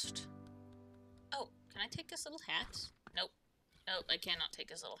bust. Oh, can I take his little hat? Nope. Nope, I cannot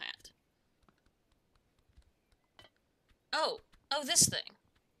take his little hat. Oh! Oh, this thing.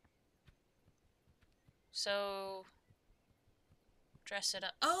 So... dress it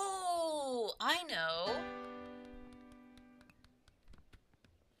up. Oh! I know!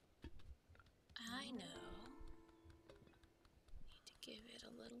 I know. Need to give it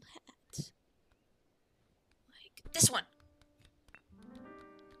a little hat. Like this one!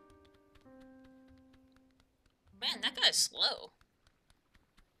 Man, that guy's slow.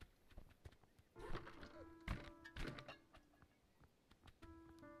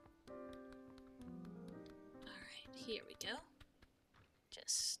 Alright, here we go.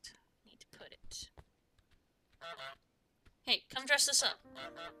 Just need to put it. Hey, come dress this up.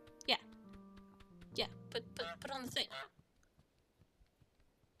 Yeah. Yeah, put on the thing.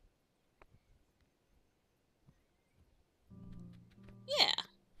 Yeah.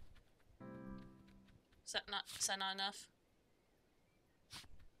 Is that not enough?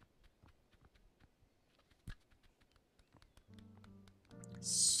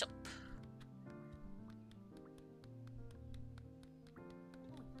 Soap.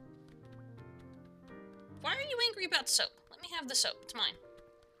 Why are you angry about soap? Let me have the soap. It's mine.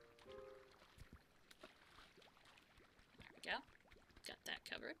 There we go. Got that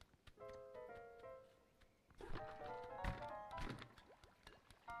covered.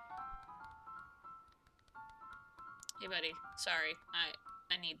 Hey, buddy. Sorry.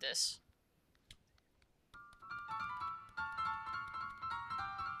 I need this.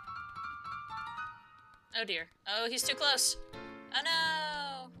 Oh, dear. Oh, he's too close. Oh,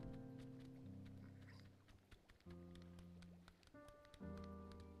 no!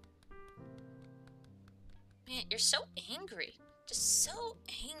 Man, you're so angry. Just so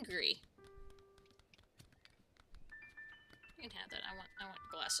angry. You can have that. I want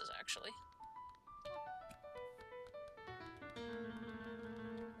glasses, actually.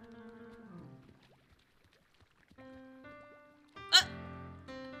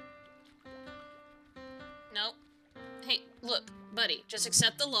 Nope. Hey, look, buddy, just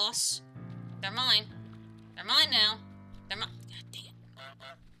accept the loss. They're mine. They're mine now. They're mine. God dang it.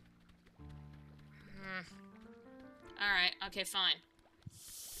 Alright, okay, fine.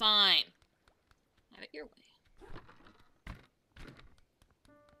 Fine. Have it your way.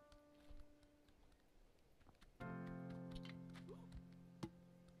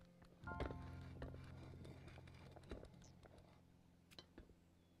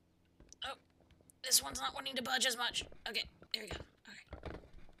 This one's not wanting to budge as much. Okay, there we go. Alright.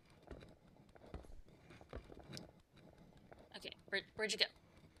 Okay, where'd you go?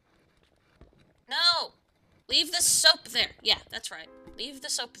 No! Leave the soap there. Yeah, that's right. Leave the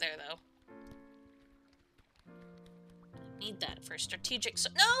soap there, though. I need that for strategic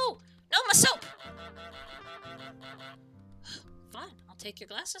soap. No! No, my soap! Fine, I'll take your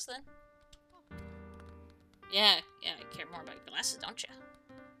glasses then. Yeah, I care more about your glasses, don't you?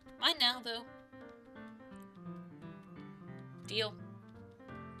 Mine now, though. Deal.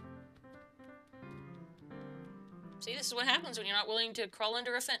 See, this is what happens when you're not willing to crawl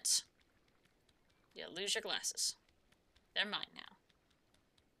under a fence. You lose your glasses. They're mine now.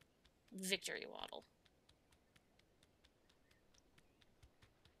 Victory waddle.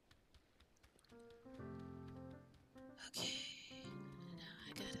 Okay. Now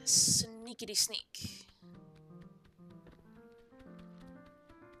I gotta sneakity sneak.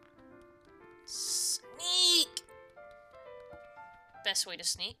 Sneak! Best way to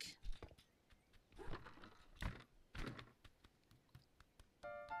sneak.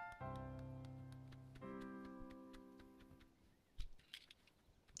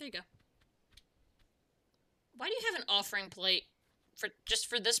 There you go. Why do you have an offering plate for just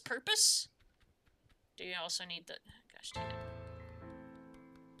for this purpose? Do you also need the... Gosh dang it.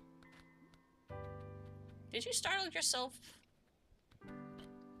 Did you startle yourself?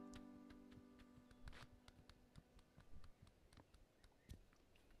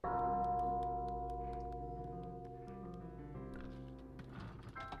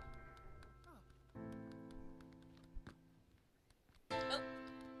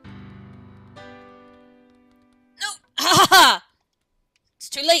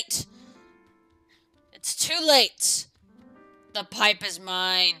 too late! It's too late! The pipe is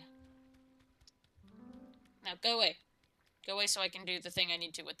mine. Now go away. Go away so I can do the thing I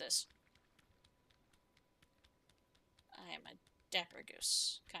need to with this. I am a dapper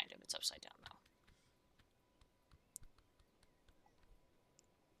goose. Kind of. It's upside down, though.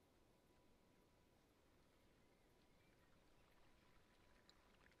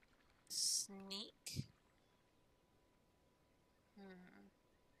 Sneak.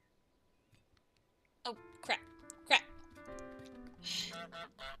 Oh, crap. Crap.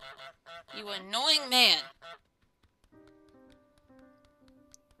 You annoying man.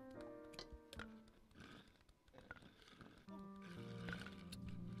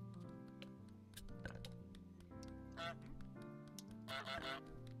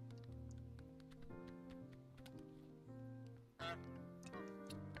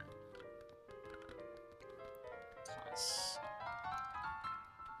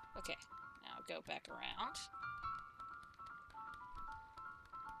 Okay, now go back around.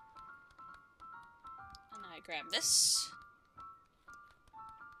 And I grab this.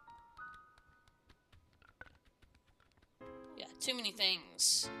 Yeah, too many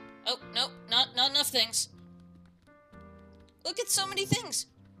things. Oh, no, not enough things. Look at so many things.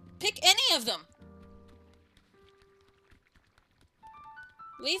 Pick any of them.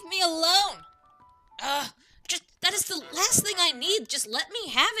 Leave me alone. That is the last thing I need. Just let me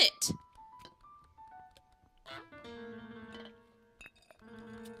have it.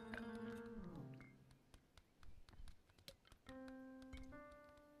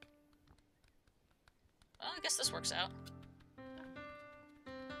 Well, I guess this works out.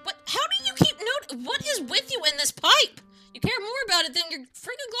 What? How do you keep note? What is with you in this pipe? You care more about it than your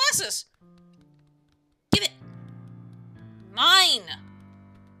freaking glasses. Give it. Mine.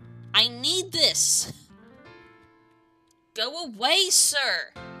 I need this. Go away,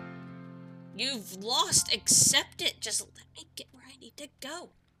 sir. You've lost. Accept it. Just let me get where I need to go.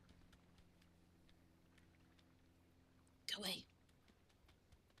 Go away.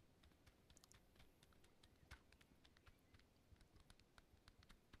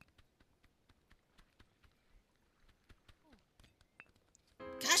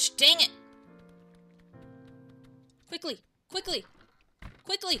 Gosh dang it. Quickly. Quickly.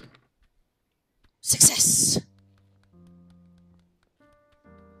 Quickly. Success.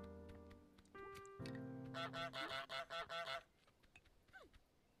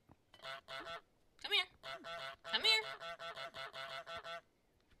 Come here. Come here.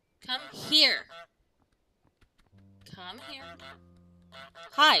 Come here. Come here.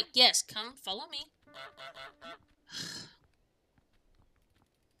 Hi. Yes, come follow me.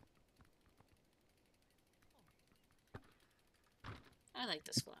 I like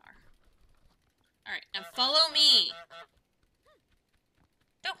this flower. Alright, now follow me.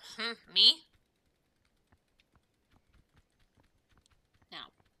 Don't hump me.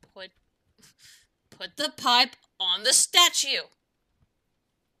 Now, put the pipe on the statue.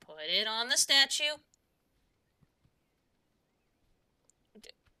 Put it on the statue.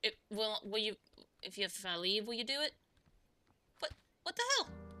 Will you, if I leave, will you do it? What the hell?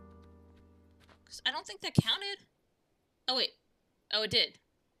 'Cause I don't think that counted. Oh, wait. Oh, it did.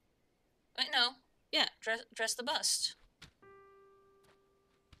 Wait, no. Yeah, dress the bust.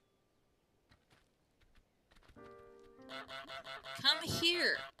 Come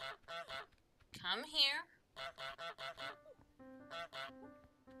here. Come here.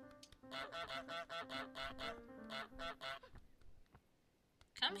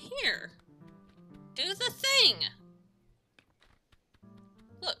 Come here. Do the thing.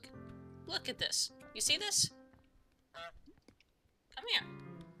 Look. Look at this. You see this? Come here.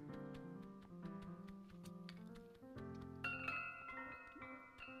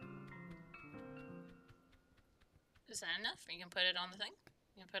 Is that enough? You can put it on the thing.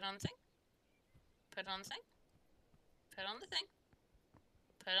 You can put it on the thing. Put it on the thing. Put it on the thing.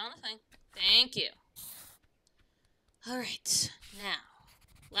 Put it on the thing. Thank you. Alright. Now,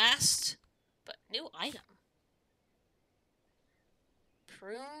 last but new item.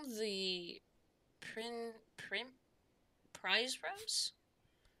 Prune the prize rose?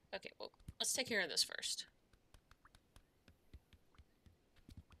 Okay, well, let's take care of this first.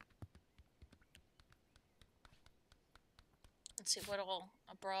 Let's see, what all?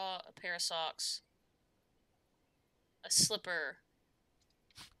 A bra, a pair of socks, a slipper.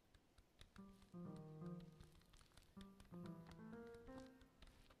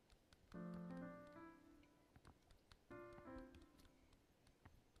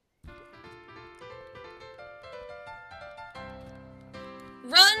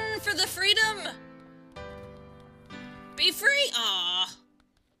 Run for the freedom! Be free! Aww.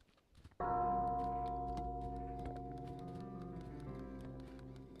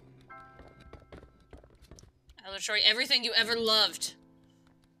 I'll destroy everything you ever loved.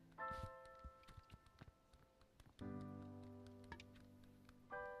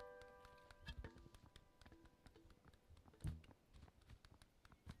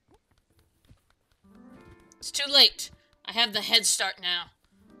 It's too late. I have the head start now.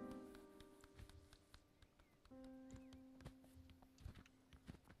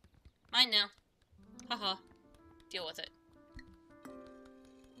 Mine now. Haha. Deal with it.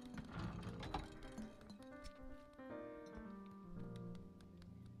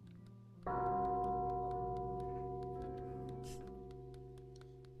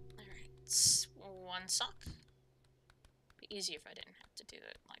 Alright. One sock. Be easy if I didn't have to do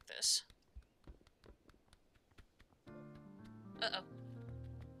it like this. Uh-oh.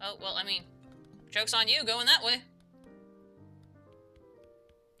 Oh, well, I mean, joke's on you going that way.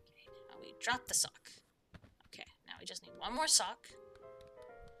 Okay, now we drop the sock. Okay, now we just need one more sock.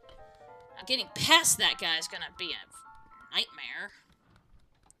 Now getting past that guy is gonna be a nightmare.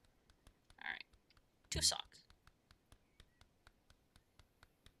 Alright. 2 sock.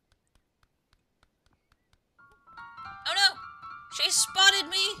 Oh no! She spotted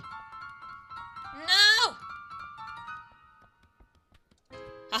me! No!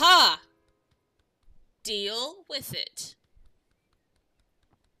 Haha! Deal with it.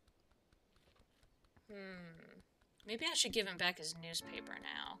 Maybe I should give him back his newspaper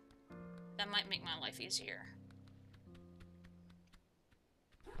now. That might make my life easier.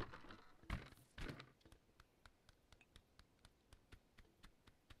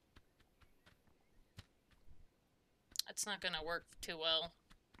 That's not gonna work too well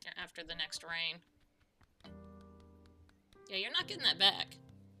after the next rain. Yeah, you're not getting that back.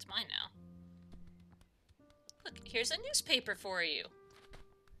 It's mine now. Look, here's a newspaper for you.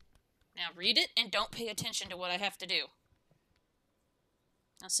 Now read it and don't pay attention to what I have to do.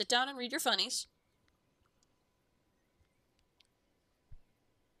 Now sit down and read your funnies.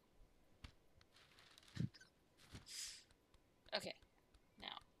 Okay.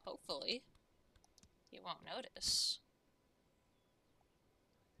 Now, hopefully, you won't notice.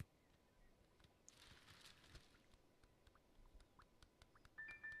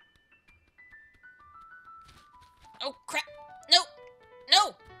 Oh, crap! No!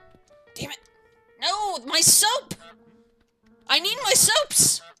 No! Damn it! No! My soap! I need my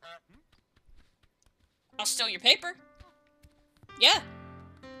soaps! I'll steal your paper. Yeah.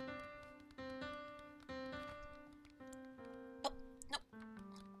 Oh, no.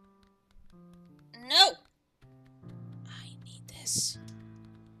 No! I need this.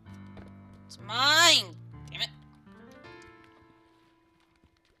 It's mine! Damn it.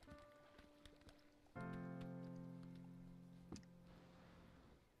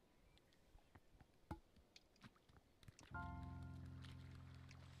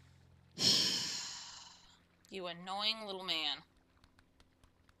 You annoying little man.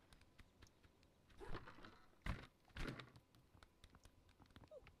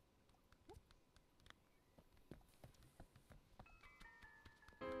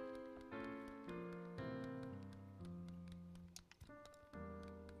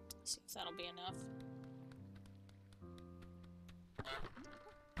 See if that'll be enough.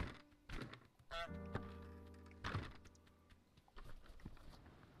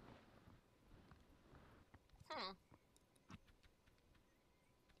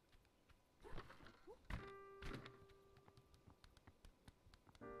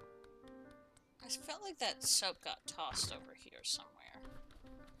 I felt like that soap got tossed over here somewhere.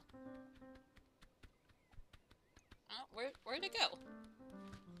 Oh, where'd it go?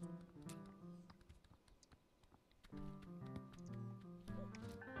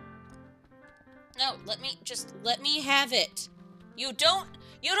 No, let me have it. You don't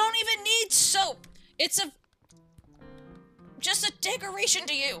even need soap. It's just a decoration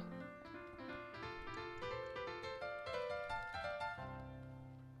to you.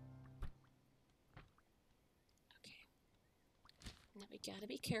 Okay. Now we gotta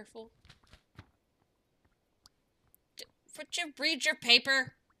be careful. Would you read your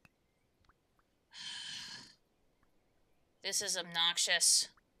paper? This is obnoxious.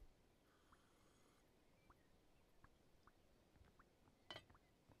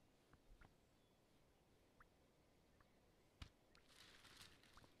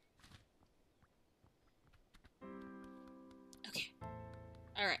 Okay.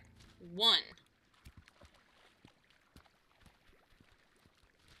 Alright. 1.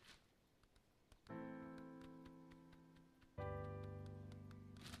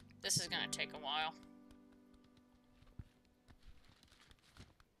 This is gonna take a while.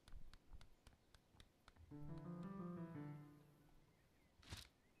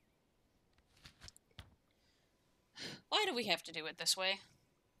 Why do we have to do it this way?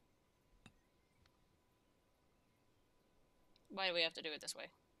 Why do we have to do it this way?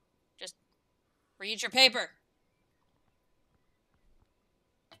 Just read your paper.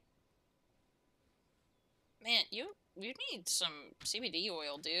 Man, you need some CBD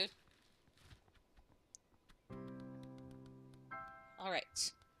oil, dude.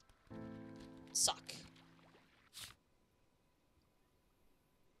 Alright. Sock.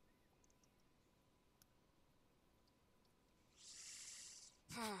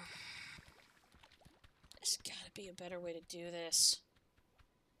 There's gotta be a better way to do this.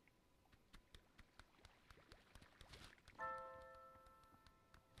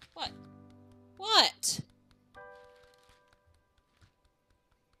 What? What?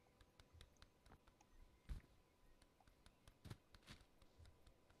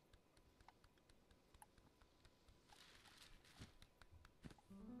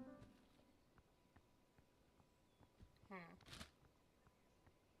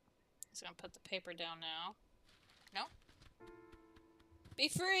 He's gonna put the paper down now. No? Be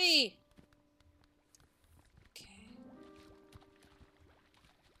free! Okay.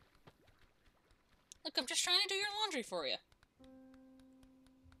 Look, I'm just trying to do your laundry for you.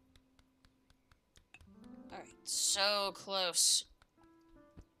 Alright, so close.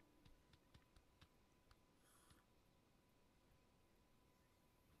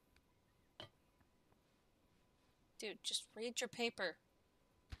 Dude, just read your paper.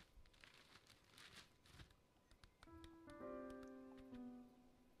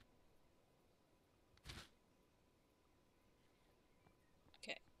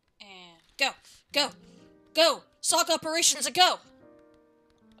 Okay, and go! Go! Go! Sock operations a go!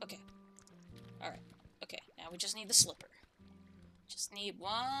 Okay. Alright. Okay, now we just need the slipper. Just need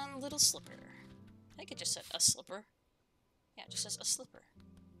one little slipper. I think it just said a slipper. Yeah, it just says a slipper.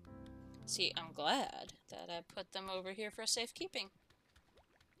 See, I'm glad that I put them over here for safekeeping.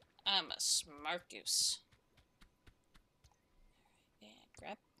 I'm a smart goose. Alright, and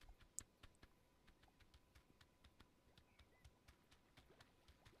grab.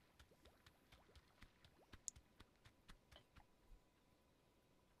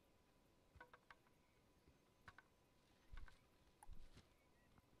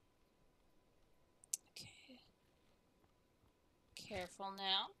 Okay. Careful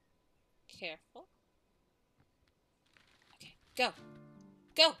now. Careful. Okay, go.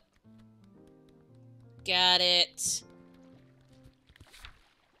 Go! Got it.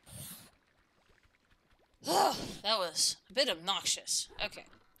 Oh, that was a bit obnoxious. Okay.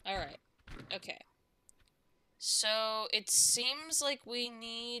 Alright. Okay. So, it seems like we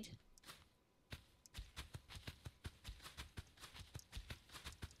need...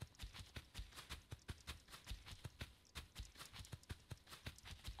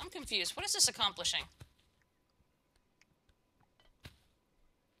 I'm confused. What is this accomplishing?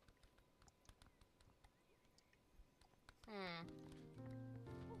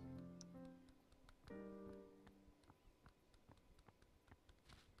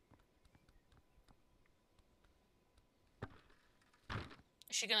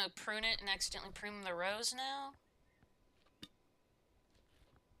 Is she gonna prune it and accidentally prune the rose now?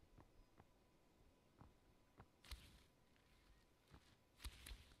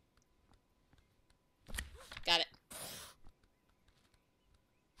 Got it.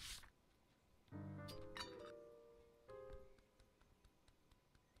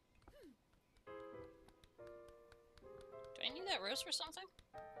 Do I need that rose for something?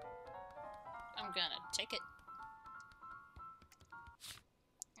 I'm gonna take it.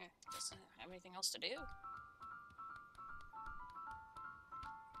 Doesn't have anything else to do.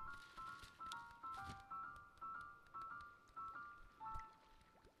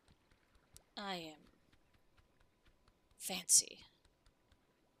 I am fancy.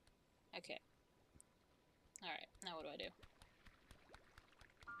 Okay. Alright, now what do I do?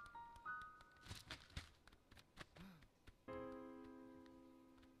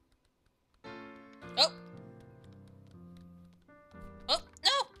 Oh! Oh,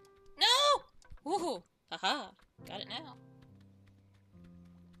 no! No! Woohoo! Haha! Got it now.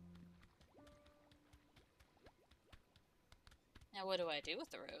 Now what do I do with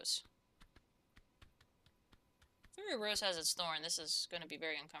the rose? If every rose has its thorn, this is going to be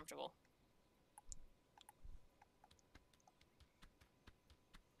very uncomfortable.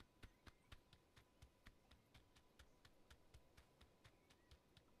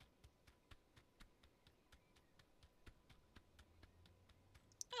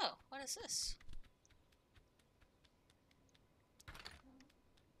 Oh, what is this?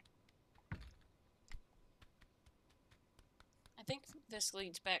 I think this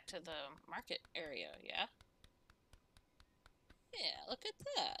leads back to the market area, yeah? Yeah, look at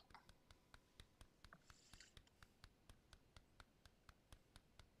that.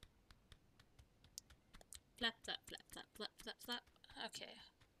 Flap, flap, flap, flap, flap, flap, flap. Okay.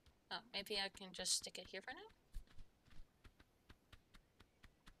 Oh, maybe I can just stick it here for now?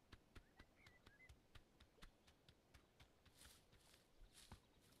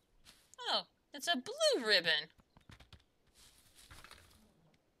 Oh, it's a blue ribbon.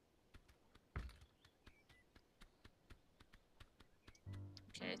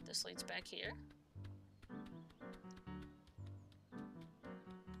 Okay, this leads back here.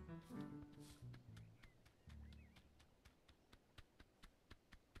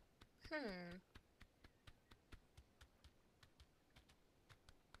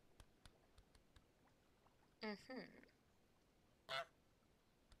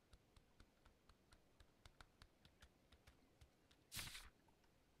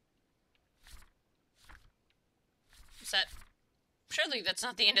 Is that... Surely that's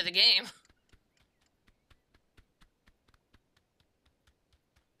not the end of the game.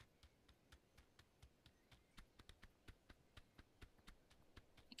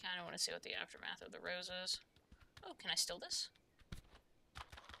 I kind of want to see what the aftermath of the rose is. Oh, can I steal this?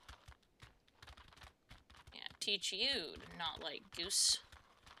 Yeah, teach you to not like goose.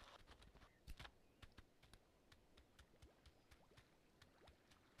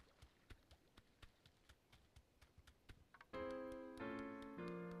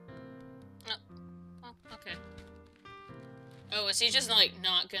 Oh, okay. Oh, is he just, like,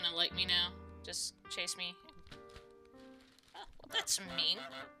 not gonna like me now? Just chase me? Oh, well, that's mean.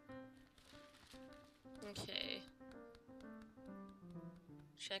 Okay.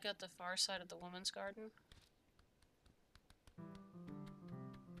 Check out the far side of the woman's garden.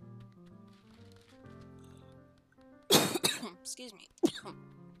 Excuse me.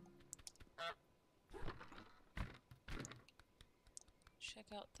 Check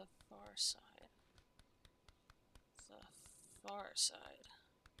out the far side. The far side.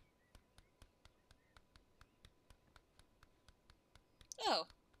 Oh.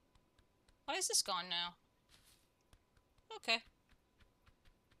 Why is this gone now? Okay.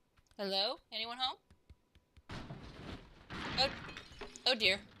 Hello? Anyone home? Oh. Oh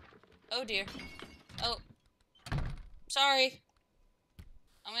dear. Oh dear. Oh. Sorry.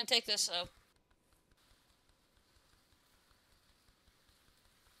 I'm gonna take this though.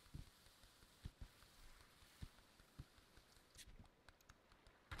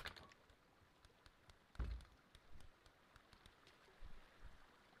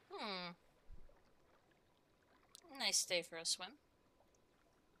 Nice day for a swim.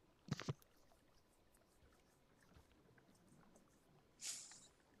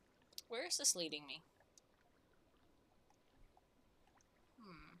 Where is this leading me?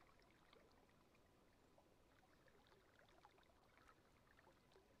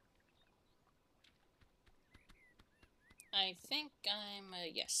 I think I'm a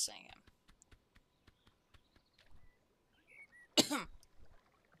yes, I am.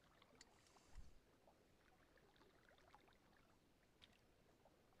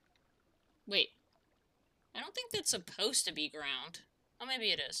 Wait. I don't think that's supposed to be ground. Oh,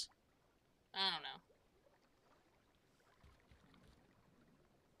 maybe it is. I don't know.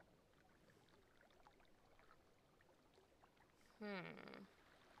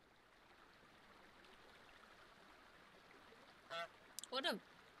 What a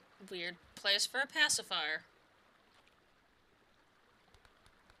weird place for a pacifier.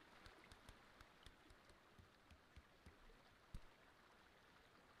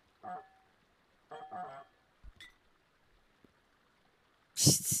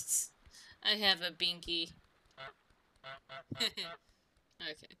 I have a binky.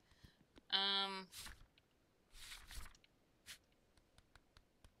 Okay.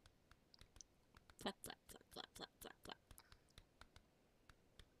 Flap, flap, flap, flap, flap, flap, flap.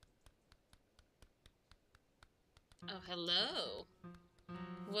 Oh, hello.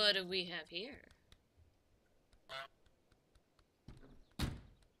 What do we have here?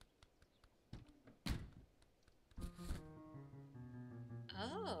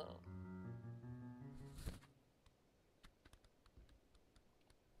 Oh.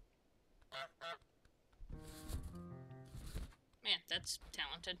 Man, that's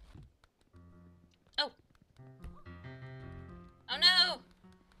talented. Oh. Oh no!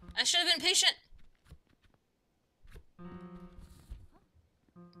 I should have been patient!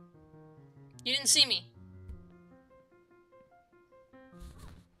 You didn't see me.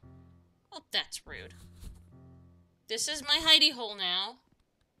 Well, that's rude. This is my hidey hole now.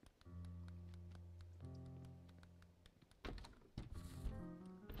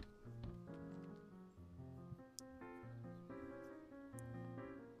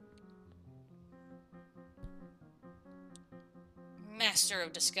 master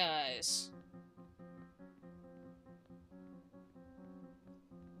of disguise.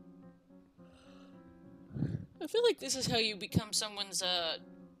 I feel like this is how you become someone's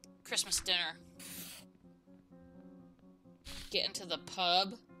Christmas dinner. Get into the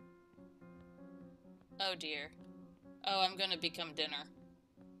pub. Oh dear. Oh, I'm gonna become dinner.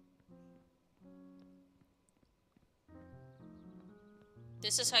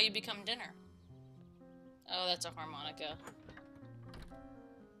 This is how you become dinner. Oh, that's a harmonica.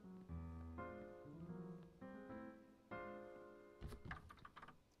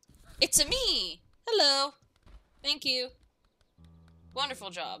 It's a me! Hello! Thank you.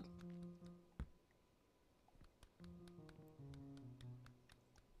 Wonderful job.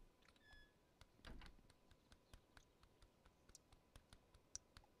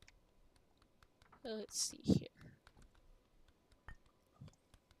 Let's see here.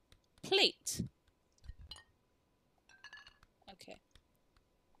 Plate. Okay.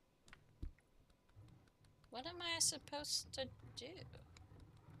 What am I supposed to do?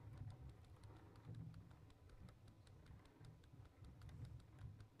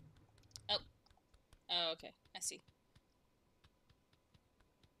 Oh. Oh, okay. I see.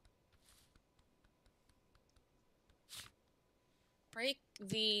 Break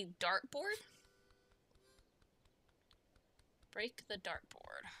the dartboard? Break the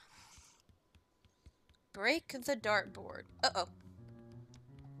dartboard. Break the dartboard. Uh-oh.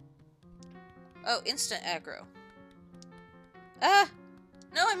 Oh, instant aggro. Ah!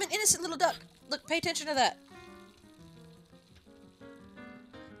 No, I'm an innocent little duck. Look, pay attention to that.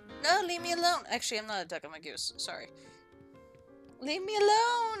 No, leave me alone. Actually, I'm not a duck, I'm a goose. Sorry. Leave me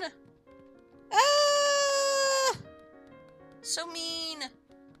alone! Ah! So mean.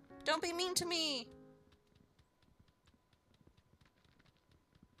 Don't be mean to me.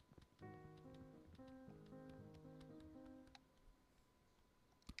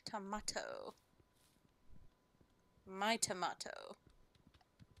 Tomato. My tomato.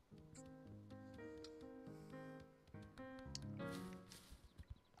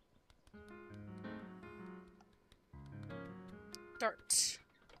 Dart.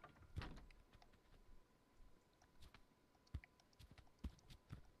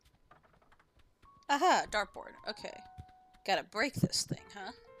 Aha, dartboard. Okay. Gotta break this thing,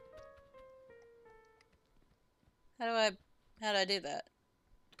 huh? How do I do that?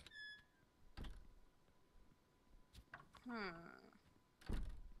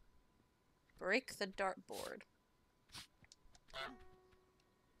 Break the dartboard.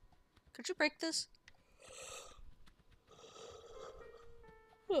 Could you break this?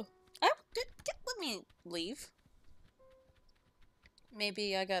 Oh, let me leave.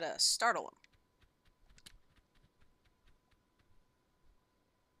 Maybe I gotta startle him.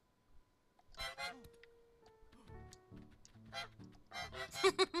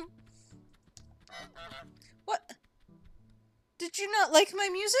 What? Did you not like my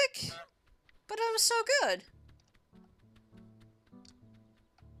music? But it was so good.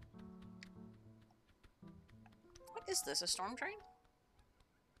 What is this, a storm drain?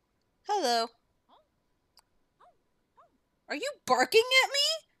 Hello. Are you barking at me?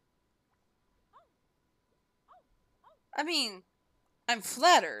 I mean, I'm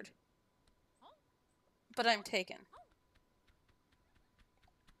flattered. But I'm taken.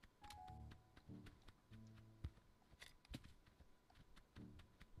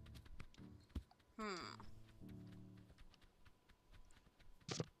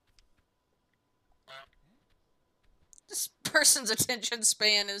 This person's attention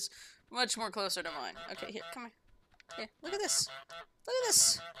span is much more closer to mine. Okay, here, come here. Here, look at this. Look at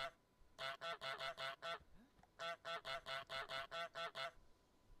this.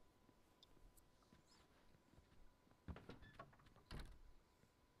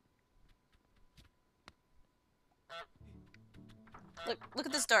 Look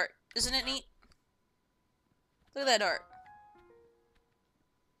at this dart. Isn't it neat? Look at that dart.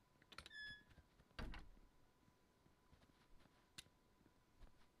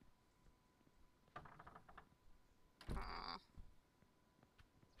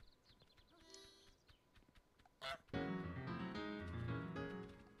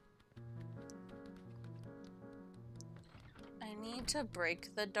 I need to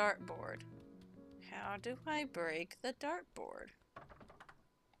break the dartboard. How do I break the dartboard?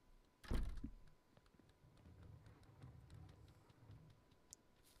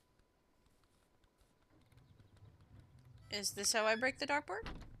 Is this how I break the dartboard?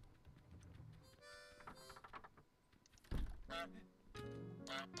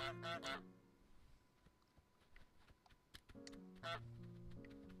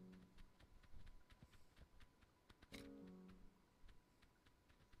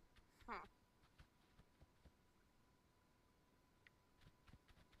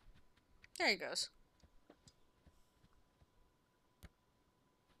 There he goes.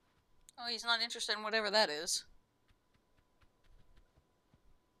 Oh, he's not interested in whatever that is.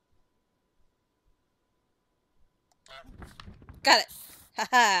 Got it.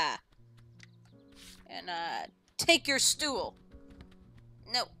 Haha. And, take your stool.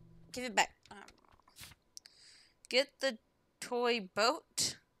 No. Give it back. Get the toy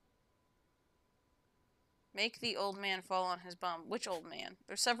boat. Make the old man fall on his bum. Which old man?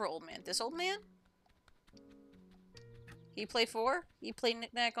 There's several old men. This old man? He play 4? He play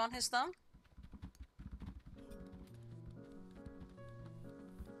knick-knack on his thumb?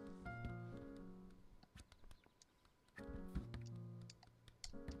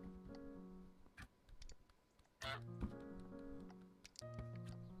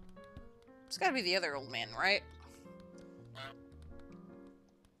 It's gotta be the other old man, right?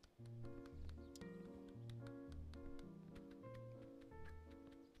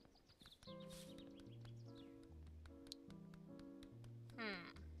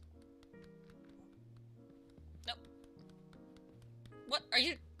 Nope. What? Are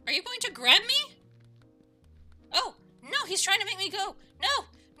you going to grab me? Oh, no, he's trying to make me go. No,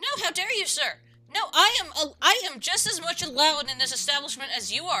 no, how dare you, sir? No, I am just as much allowed in this establishment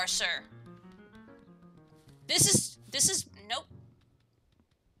as you are, sir. This is, nope.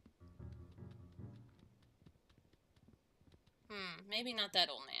 Maybe not that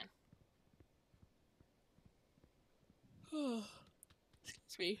old man.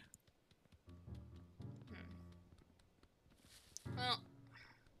 Excuse me. Well.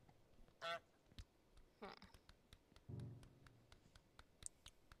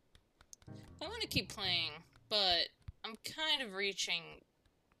 I want to keep playing, but I'm kind of reaching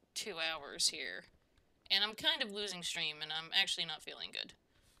 2 hours here. And I'm kind of losing stream, and I'm actually not feeling good.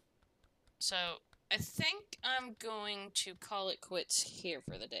 So, I think I'm going to call it quits here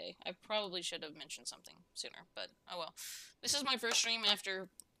for the day. I probably should have mentioned something sooner, but oh well. This is my first stream after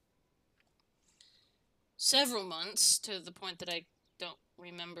several months, to the point that I don't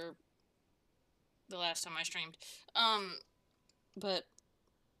remember the last time I streamed. But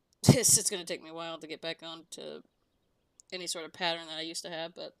it's going to take me a while to get back on to any sort of pattern that I used to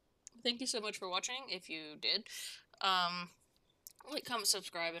have, but thank you so much for watching, if you did. Like, comment,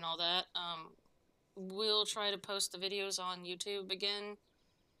 subscribe, and all that. We'll try to post the videos on YouTube again.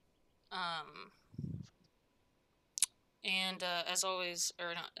 And, as always,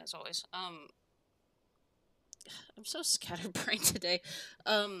 or not as always, I'm so scatterbrained today.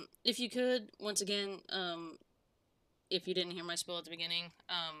 If you could, once again, if you didn't hear my spiel at the beginning,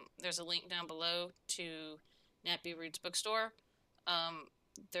 there's a link down below to Nappy Roots Bookstore.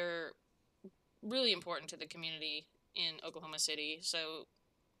 They're really important to the community in Oklahoma City, so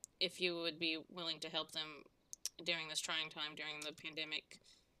if you would be willing to help them during this trying time, during the pandemic,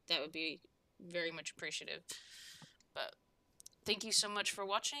 that would be very much appreciative. But thank you so much for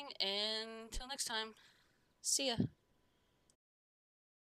watching, and until next time, see ya.